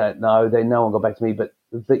 I don't know. No one got back to me, but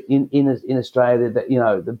in Australia, they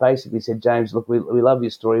basically said, James, look, we love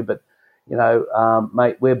your story, but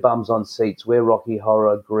mate, we're bums on seats. We're Rocky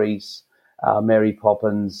Horror, Grease, Mary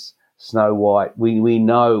Poppins, Snow White. We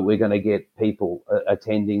know we're going to get people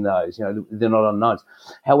attending those. They're not unknowns.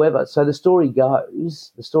 However, so the story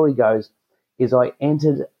goes is I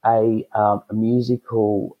entered a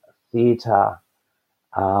musical theatre.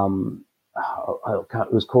 It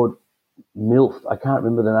was called MILF. I can't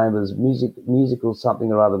remember the name. It was musical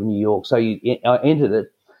something or other of New York. So I entered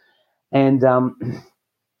it, and I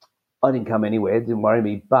didn't come anywhere. It didn't worry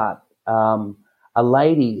me. But a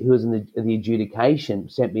lady who was in the adjudication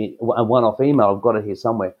sent me a one-off email. I've got it here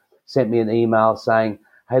somewhere. Sent me an email saying,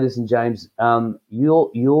 "Hey, listen, James,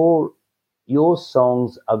 your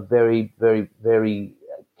songs are very, very, very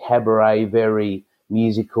cabaret, very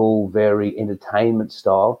musical, very entertainment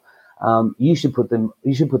style. You should put them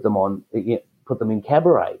in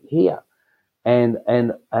cabaret here." And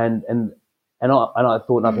I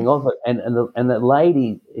thought nothing of it. And the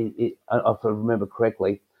lady, if I remember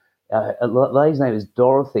correctly, a lady's name is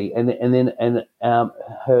Dorothy, and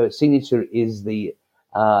her signature is the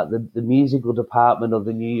musical department of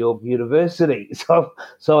the New York University. So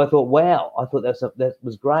I thought, wow, I thought that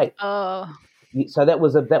was great. Oh, So that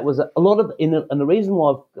was a lot of, and the reason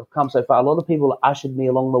why I've come so far, a lot of people ushered me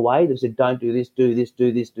along the way. They said, don't do this, do this,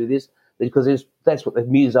 do this, do this, because that's what the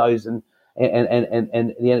musos and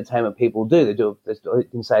the entertainment people do. They do it. You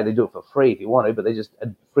can say they do it for free if you want to, but they just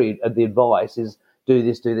free. The advice is do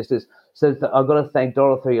this, do this, do this. So I've got to thank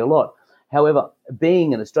Dorothy a lot. However,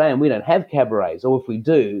 being an Australian, we don't have cabarets, or if we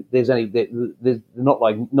do, there's not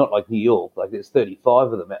like New York. Like there's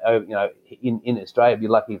 35 of them. In Australia, you'd be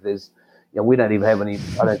lucky if there's. We don't even have any.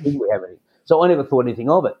 I don't think we have any. So I never thought anything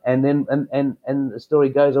of it. And then and the story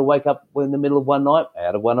goes, I wake up in the middle of one night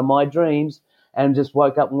out of one of my dreams, and just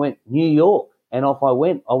woke up and went New York, and off I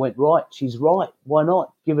went. I went, right. She's right. Why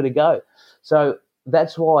not? Give it a go. So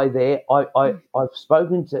that's why I've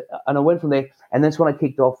spoken to, and I went from there, and that's when I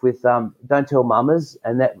kicked off with Don't Tell Mamas,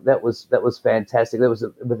 and that was fantastic. That was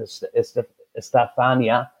with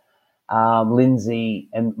Estefania, Lindsay,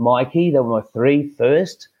 and Mikey. They were my three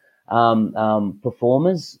first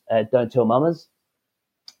performers at Don't Tell Mamas,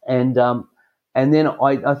 and then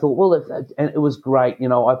I thought, well, and it was great.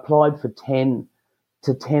 I applied for 10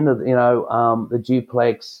 of the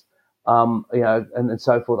duplex, and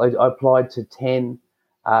so forth. I applied to 10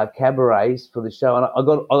 cabarets for the show, and I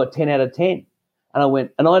got 10 out of 10. And I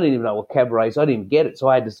went, and I didn't even know what cabarets. I didn't even get it, so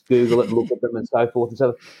I had to Google it and look at them and so forth and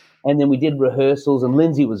so forth. And then we did rehearsals, and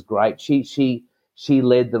Lindsay was great. She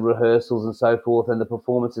led the rehearsals and so forth, and the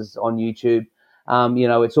performances on YouTube.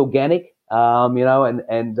 It's organic,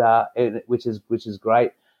 and which is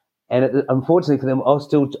great. And unfortunately for them, I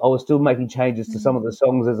was still making changes to some of the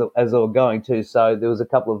songs as they were going too. So there was a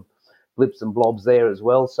couple of blips and blobs there as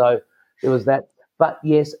well. So there was that. But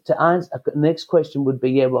yes, to answer the next question would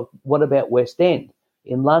be, what about West End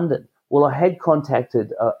in London? Well, I had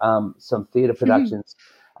contacted some theatre productions.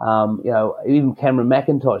 Even Cameron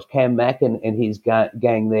McIntosh, Cam Mac and his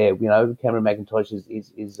gang there. Cameron McIntosh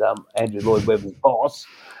is Andrew Lloyd Webber's boss.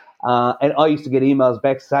 And I used to get emails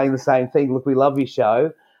back saying the same thing. Look, we love your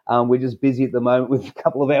show. We're just busy at the moment with a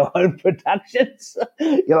couple of our own productions,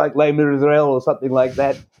 like Les Miserables or something like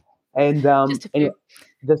that. And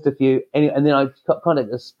just a few. And then I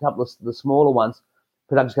contacted a couple of the smaller ones,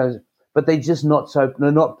 production companies. But they're just not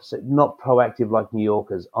proactive like New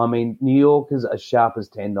Yorkers. I mean, New Yorkers are sharp as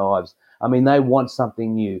 10 knives. I mean, they want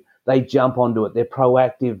something new. They jump onto it. They're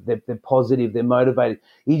proactive. They're positive. They're motivated.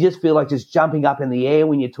 You just feel like just jumping up in the air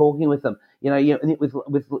when you're talking with them.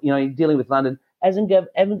 With dealing with London. Hasn't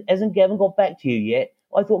Gavin got back to you yet?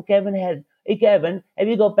 I thought Gavin had. Hey, Gavin, have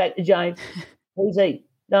you got back to James? Who's he?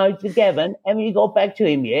 No, to Gavin. Haven't you got back to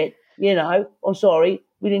him yet? I'm sorry,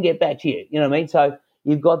 we didn't get back to you. You know what I mean? So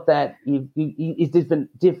you've got that. It's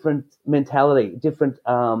different mentality, different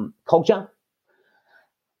culture.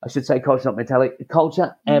 I should say culture, not mentality.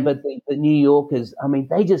 Culture. Mm-hmm. But the New Yorkers, I mean,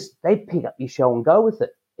 they pick up your show and go with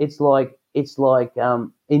it. It's like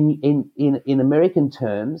in American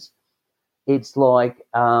terms, it's like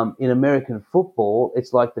in American football,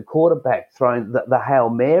 it's like the quarterback throwing the Hail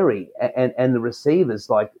Mary and the receivers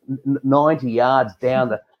like 90 yards down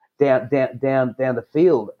the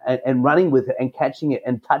field and running with it and catching it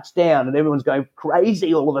and touchdown, and everyone's going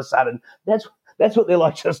crazy all of a sudden. That's what they're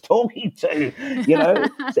like just talking to,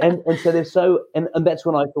 and so they're so and that's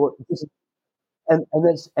when I thought this is, and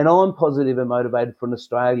I'm positive and motivated for an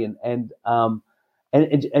Australian, and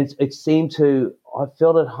it seemed to, I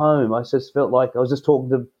felt at home. I just felt like I was just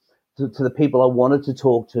talking to the people I wanted to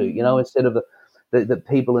talk to, instead of the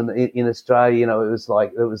people in Australia. It was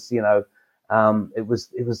like it was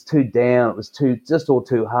too down. It was too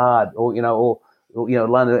hard, or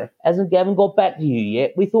London. Hasn't Gavin got back to you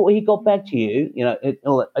yet? We thought he got back to you.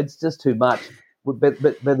 It's just too much. But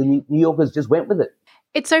the New Yorkers just went with it.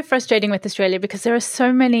 It's so frustrating with Australia because there are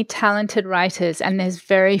so many talented writers and there's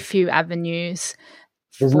very few avenues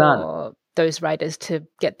for none. Those writers to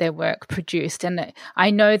get their work produced. And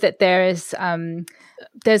I know that there's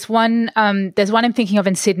one I'm thinking of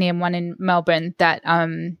in Sydney and one in Melbourne that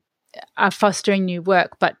are fostering new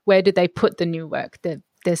work, but where do they put the new work?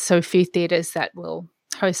 There's so few theatres that will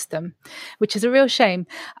host them, which is a real shame.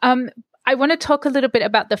 I want to talk a little bit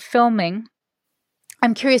about the filming.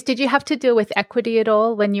 I'm curious, did you have to deal with equity at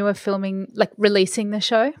all when you were filming, like releasing the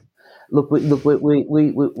show? Look,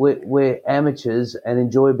 we're amateurs and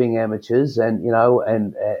enjoy being amateurs, and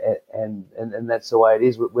and that's the way it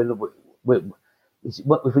is.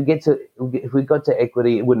 If we got to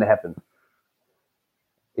equity, it wouldn't happen.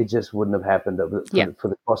 It just wouldn't have happened for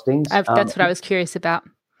the costings. That's what I was curious about.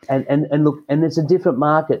 And look, and it's a different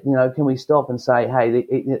market. Can we stop and say, hey,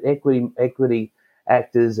 the equity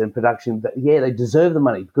actors and production, yeah, they deserve the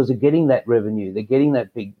money because they're getting that revenue, they're getting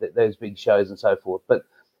those big shows and so forth. But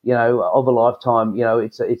of a lifetime,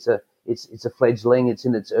 it's a fledgling, it's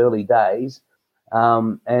in its early days,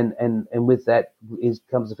 and with that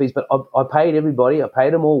comes the fees. But I paid everybody, I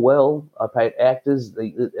paid them all well. I paid actors,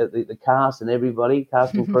 the cast and everybody,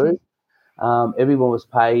 cast and crew. Everyone was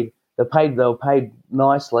paid. They were paid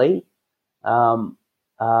nicely,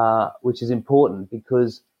 which is important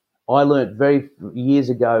because I learnt years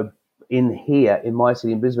ago in my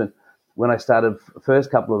city in Brisbane, when I started first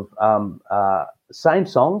couple of same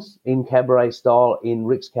songs in cabaret style in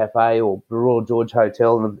Rick's Cafe or Royal George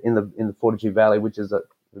Hotel in the Fortitude Valley, which is the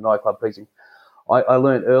nightclub precinct. I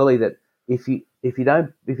learnt early that if you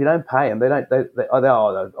don't pay them, I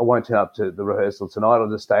won't turn up to the rehearsal tonight. I'll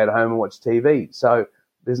just stay at home and watch TV. So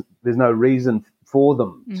there's no reason for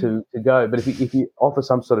them to go. But if you offer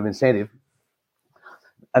some sort of incentive,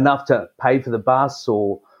 enough to pay for the bus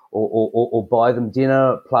or buy them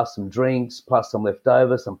dinner plus some drinks plus some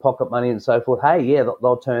leftover, some pocket money and so forth, hey, yeah,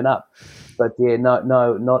 they'll turn up. But yeah, no,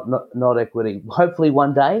 not equity. Hopefully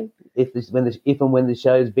one day, if and when the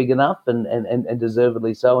show is big enough and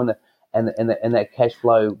deservedly so, and that cash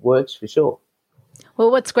flow works for sure.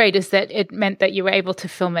 Well, what's great is that it meant that you were able to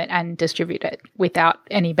film it and distribute it without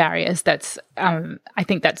any barriers. That's, I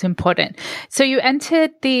think that's important. So you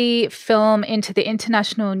entered the film into the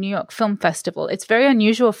International New York Film Festival. It's very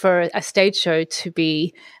unusual for a stage show to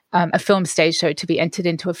be, a film stage show to be entered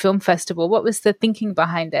into a film festival. What was the thinking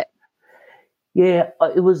behind it? Yeah,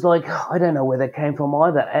 it was like, I don't know where that came from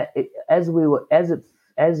either. As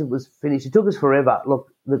it was finished, it took us forever. Look,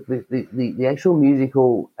 the actual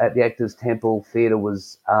musical at the Actors Temple Theatre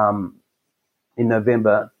was in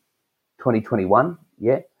November 2021,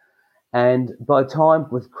 yeah. And by the time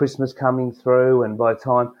with Christmas coming through, and by the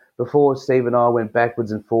time before Steve and I went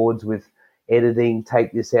backwards and forwards with editing,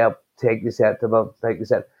 take this out, take this out,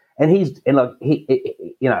 and he's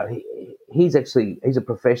a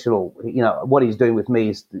professional. What he's doing with me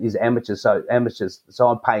is amateurs. So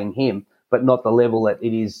I'm paying him, but not the level that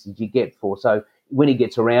it is you get for. So when he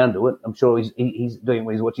gets around to it, I'm sure he's doing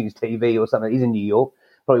when he's watching his TV or something. He's in New York,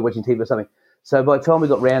 probably watching TV or something. So by the time we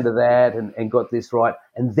got round to that and got this right,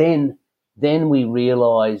 and then we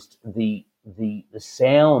realised the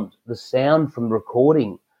sound from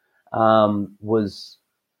recording was.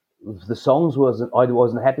 The songs I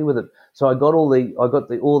wasn't happy with it, so I got all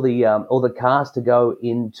the cast to go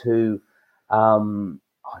into I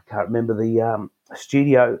can't remember the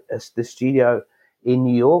studio in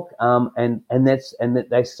New York, and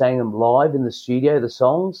they sang them live in the studio, the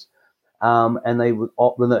songs, and they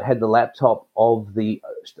had the laptop of the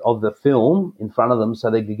film in front of them,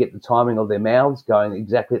 so they could get the timing of their mouths going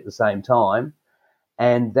exactly at the same time,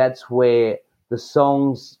 and that's where the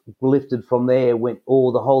songs lifted from there. The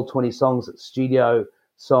whole 20 songs, studio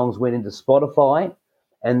songs, went into Spotify,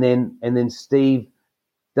 and then Steve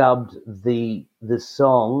dubbed the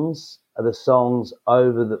songs over the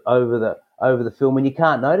film, and you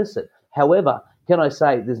can't notice it. However, can I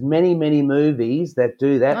say there's many movies that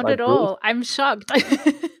do that? Not at all. I'm shocked.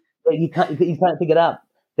 You can't pick it up.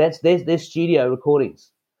 That's their studio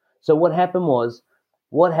recordings. So what happened was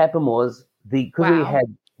because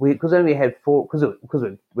we only had four, because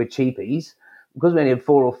we're cheapies, because we only had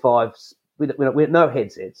 4 or 5, we had no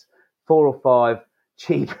headsets, 4 or 5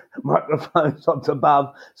 cheap microphones on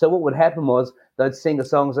above. So what would happen was they'd sing a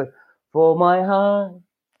song like, "For my heart,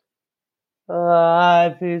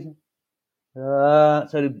 life is," so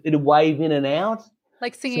it'd wave in and out.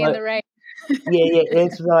 Like singing in the rain. yeah,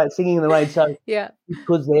 that's right, singing in the rain. So yeah,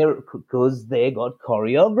 because they got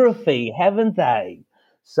choreography, haven't they?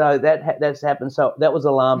 So that's happened. So that was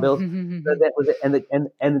alarm bells. So that was it.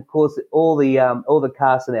 And of course all the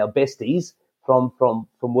cast and our besties from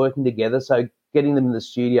working together. So getting them in the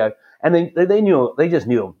studio, and they knew, they just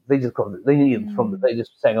knew them. They just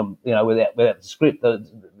sang them, without the script. It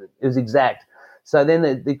was exact. So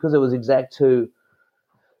then because it was exact to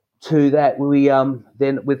that, we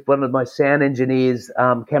then with one of my sound engineers,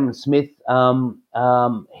 Cameron Smith,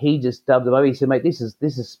 he just dubbed them over. He said, "Mate, they're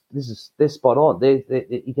spot on.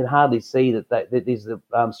 You can hardly see that these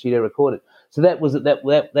are studio recorded." So that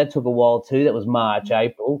took a while too. That was March,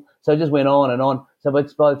 April. So it just went on and on. So by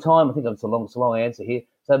the time, I think it's a long answer here.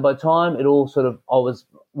 So by the time it all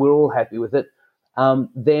we're all happy with it.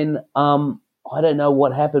 Then I don't know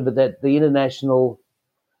what happened, but that the International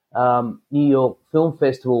New York Film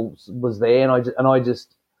Festival was there, and I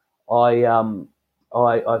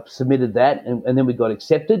submitted that, and then we got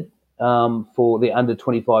accepted for the under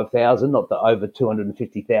 25,000, not the over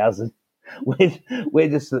 250,000. We're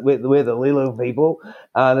the little people,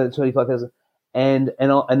 the 25,000, and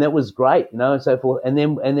that was great, and so forth. And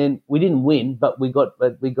then we didn't win, but we got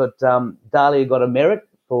Dahlia got a merit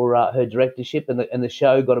for her directorship, and the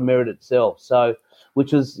show got a merit itself. So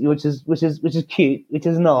which is cute, which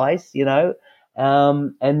is nice,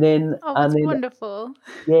 And then that's wonderful.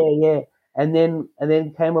 Yeah. And then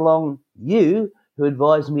came along you, who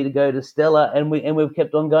advised me to go to Stella, and we've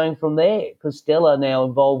kept on going from there, because Stella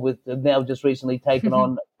now just recently taken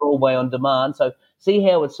on Broadway on Demand. So see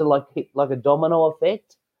how it's sort of like a domino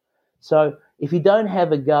effect. So if you don't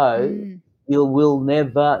have a go, you will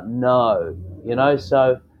never know,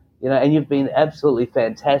 So and you've been absolutely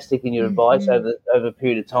fantastic in your advice over a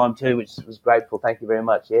period of time too, which was grateful. Thank you very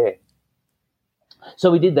much. Yeah.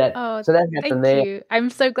 So we did that. So that happened there. Thank you.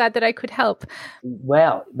 I'm so glad that I could help.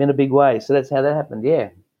 Wow, in a big way. So that's how that happened, yeah.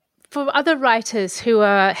 For other writers who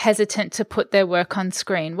are hesitant to put their work on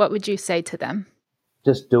screen, what would you say to them?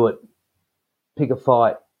 Just do it. Pick a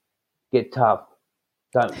fight. Get tough.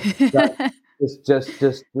 Don't. just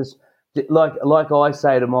like I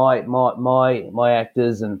say to my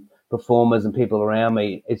actors and performers and people around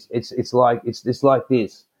me. It's like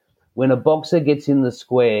this. When a boxer gets in the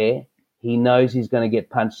square, he knows he's going to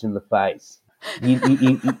get punched in the face. You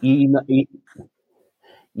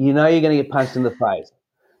know you're going to get punched in the face.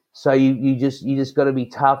 So you just got to be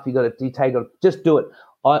tough. You got to take it. Just do it.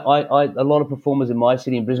 A lot of performers in my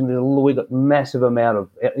city in Brisbane, we got massive amount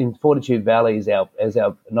of in Fortitude Valley as our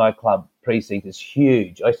nightclub precinct is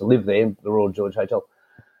huge. I used to live there in the Royal George Hotel,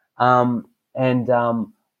 and I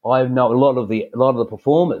know a lot of the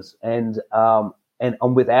performers, and I'm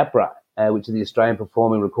with APRA. Which is the Australian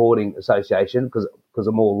Performing Recording Association, because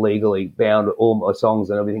I'm all legally bound, all my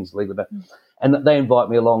songs and everything's legally bound. And they invite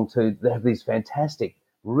me along they have these fantastic,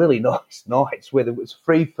 really nice nights where it's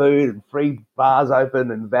free food and free bars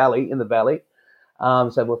open in the valley. And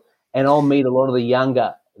I'll meet a lot of the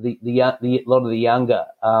younger,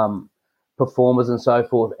 performers and so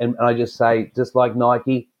forth. And I just say, just like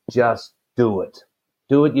Nike, just do it.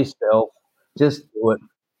 Do it yourself. Just do it.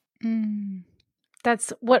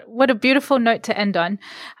 That's what a beautiful note to end on.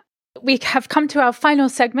 We have come to our final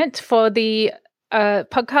segment for the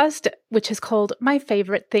podcast, which is called My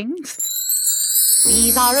Favorite Things.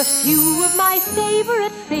 These are a few of my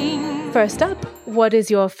favorite things. First up, what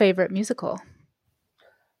is your favorite musical?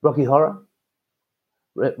 Rocky Horror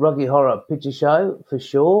Picture Show, for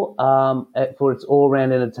sure, for its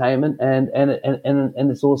all-round entertainment, and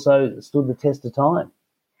it's also stood the test of time.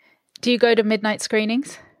 Do you go to midnight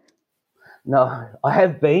screenings? No, I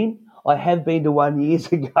have been to one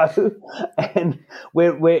years ago, and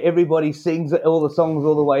where everybody sings all the songs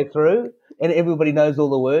all the way through, and everybody knows all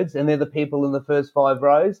the words, and they're the people in the first 5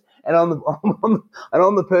 rows, and I'm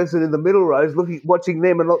the person in the middle rows watching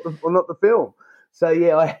them and not the film. So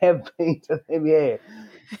yeah, I have been to them. Yeah,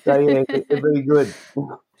 so yeah, they're very good.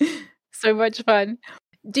 So much fun.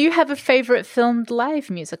 Do you have a favorite filmed live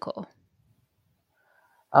musical?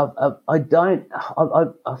 I don't. A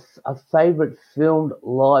favourite filmed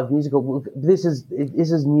live musical. This is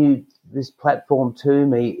new. This platform to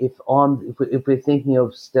me. If we're thinking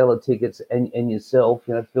of Stella tickets and yourself,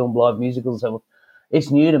 filmed live musicals, so it's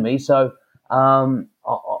new to me. So I'm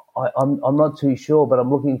not too sure, but I'm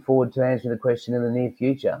looking forward to answering the question in the near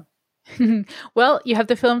future. Well, you have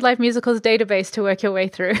the Filmed Live Musicals database to work your way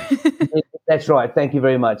through. That's right. Thank you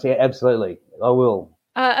very much. Yeah, absolutely. I will.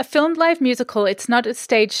 A filmed live musical, it's not a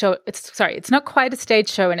stage show. It's not quite a stage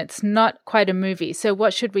show, and it's not quite a movie. So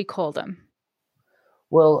what should we call them?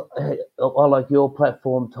 Well, I like your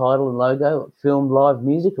platform title and logo, Filmed Live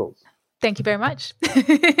Musicals. Thank you very much.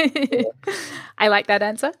 I like that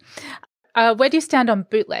answer. Where do you stand on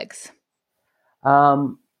bootlegs?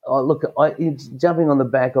 It's jumping on the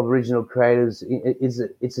back of original creators.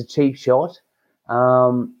 It's a cheap shot.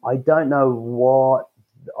 I don't know what.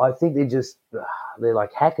 I think they're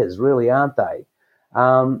like hackers, really, aren't they?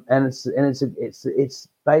 And it's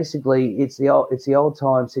basically the old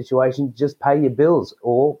time situation. Just pay your bills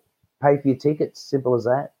or pay for your tickets. Simple as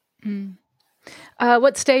that.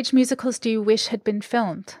 What stage musicals do you wish had been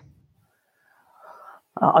filmed?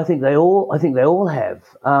 I think they all have.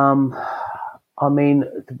 I mean,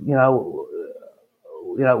 we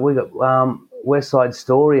got West Side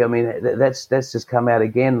Story. I mean, that's just come out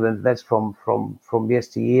again. That's from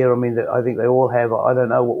yesteryear. I mean, I think they all have. I don't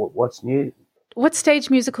know what's new. What stage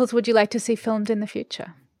musicals would you like to see filmed in the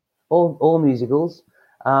future? All musicals.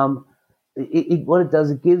 What it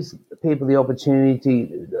does, it gives people the opportunity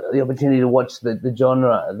to watch the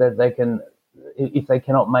genre that they can, if they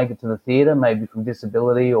cannot make it to the theatre, maybe from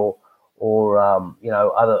disability or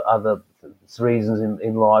other reasons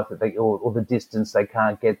in life that or the distance they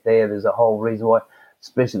can't get there. There's a whole reason why,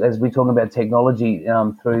 especially as we're talking about technology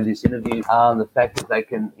through this interview, the fact that they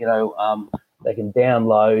can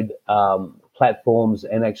download platforms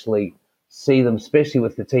and actually see them, especially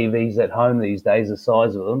with the TVs at home these days, the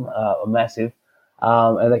size of them are massive,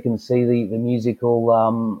 and they can see the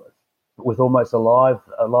musical with almost a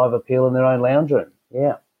live appeal in their own lounge room.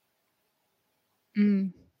 Yeah.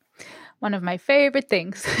 One of my favorite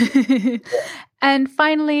things. And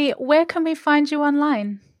finally, where can we find you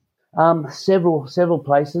online? Several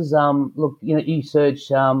places. Look, you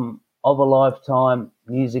search Of a Lifetime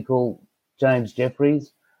musical James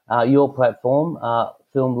Jeffries, your platform,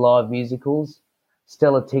 Filmed Live Musicals,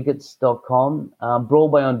 StellaTickets.com.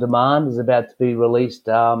 Broadway On Demand is about to be released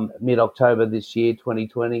mid-October this year,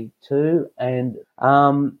 2022. And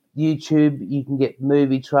YouTube, you can get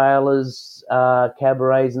movie trailers,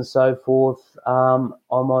 cabarets and so forth. I'm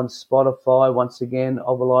on Spotify, once again,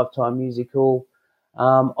 Of a Lifetime Musical.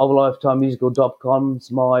 OfALifetimeMusical.com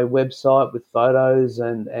is my website with photos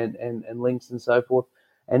and links and so forth.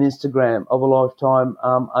 And Instagram, Of a Lifetime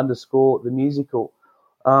 _ the musical.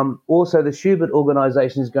 Also, the Schubert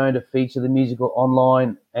organisation is going to feature the musical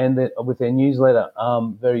online and with their newsletter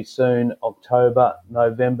very soon, October,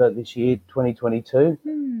 November this year, 2022.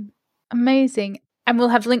 Amazing. And we'll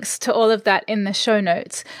have links to all of that in the show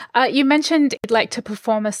notes. You mentioned you'd like to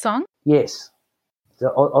perform a song? Yes.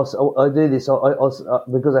 So I do this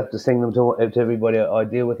because I have to sing them to everybody I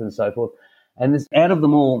deal with and so forth. And this, out of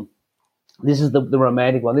them all, this is the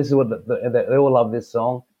romantic one. This is what they all love this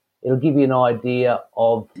song. It'll give you an idea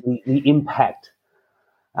of the impact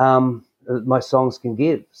my songs can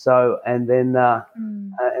give. So, and then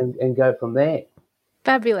and go from there.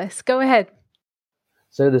 Fabulous. Go ahead.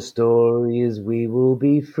 So the story is we will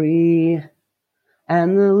be free,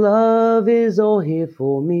 and the love is all here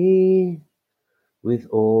for me. With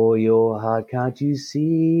all your heart, can't you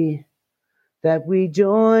see that we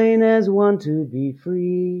join as one to be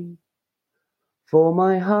free? For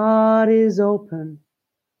my heart is open,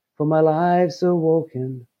 for my life's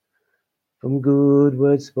awoken, from good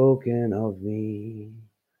words spoken of me.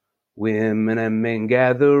 Women and men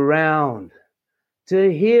gather round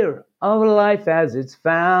to hear of life as it's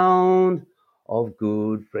found, of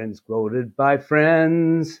good friends quoted by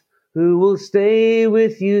friends who will stay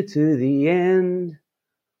with you to the end.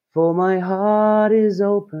 For my heart is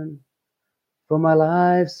open, for my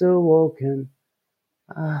life's awoken,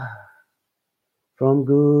 from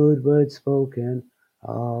good words spoken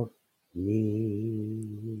of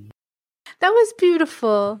me. That was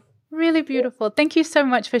beautiful. Really beautiful. Thank you so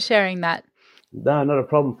much for sharing that. No, not a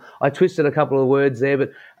problem. I twisted a couple of words there,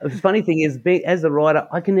 but the funny thing is, as a writer,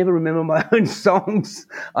 I can never remember my own songs.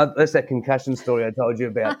 That's that concussion story I told you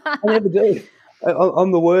about. I never do.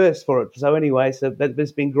 I'm the worst for it. So anyway, but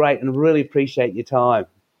it's been great, and really appreciate your time.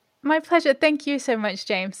 My pleasure. Thank you so much,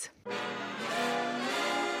 James.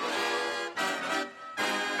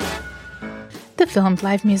 The Filmed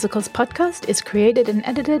Live Musicals podcast is created and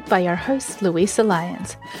edited by our host, Louisa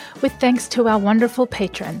Lyons, with thanks to our wonderful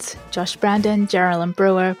patrons, Josh Brandon, Geraldine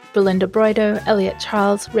Brewer, Belinda Broido, Elliot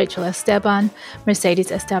Charles, Rachel Esteban,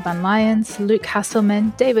 Mercedes Esteban Lyons, Luke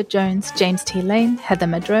Hasselman, David Jones, James T. Lane, Heather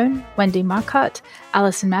Madrone, Wendy Marcotte,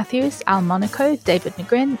 Alison Matthews, Al Monaco, David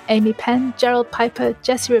Negrin, Amy Penn, Gerald Piper,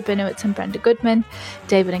 Jesse Rabinowitz and Brenda Goodman,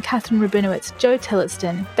 David and Catherine Rabinowitz, Joe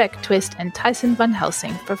Tillotson, Beck Twist, and Tyson Van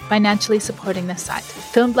Helsing for financially supporting the site.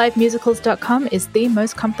 FilmedLiveMusicals.com is the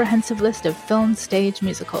most comprehensive list of film stage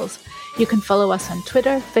musicals. You can follow us on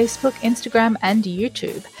Twitter, Facebook, Instagram, and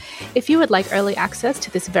YouTube. If you would like early access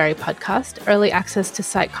to this very podcast, early access to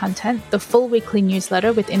site content, the full weekly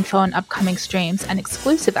newsletter with info on upcoming streams, and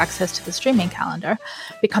exclusive access to the streaming calendar,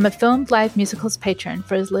 become a Filmed Live Musicals patron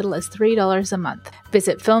for as little as $3 a month.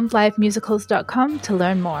 Visit FilmedLiveMusicals.com to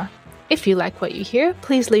learn more. If you like what you hear,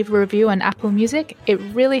 please leave a review on Apple Music. It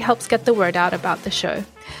really helps get the word out about the show.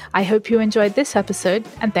 I hope you enjoyed this episode,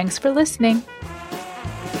 and thanks for listening.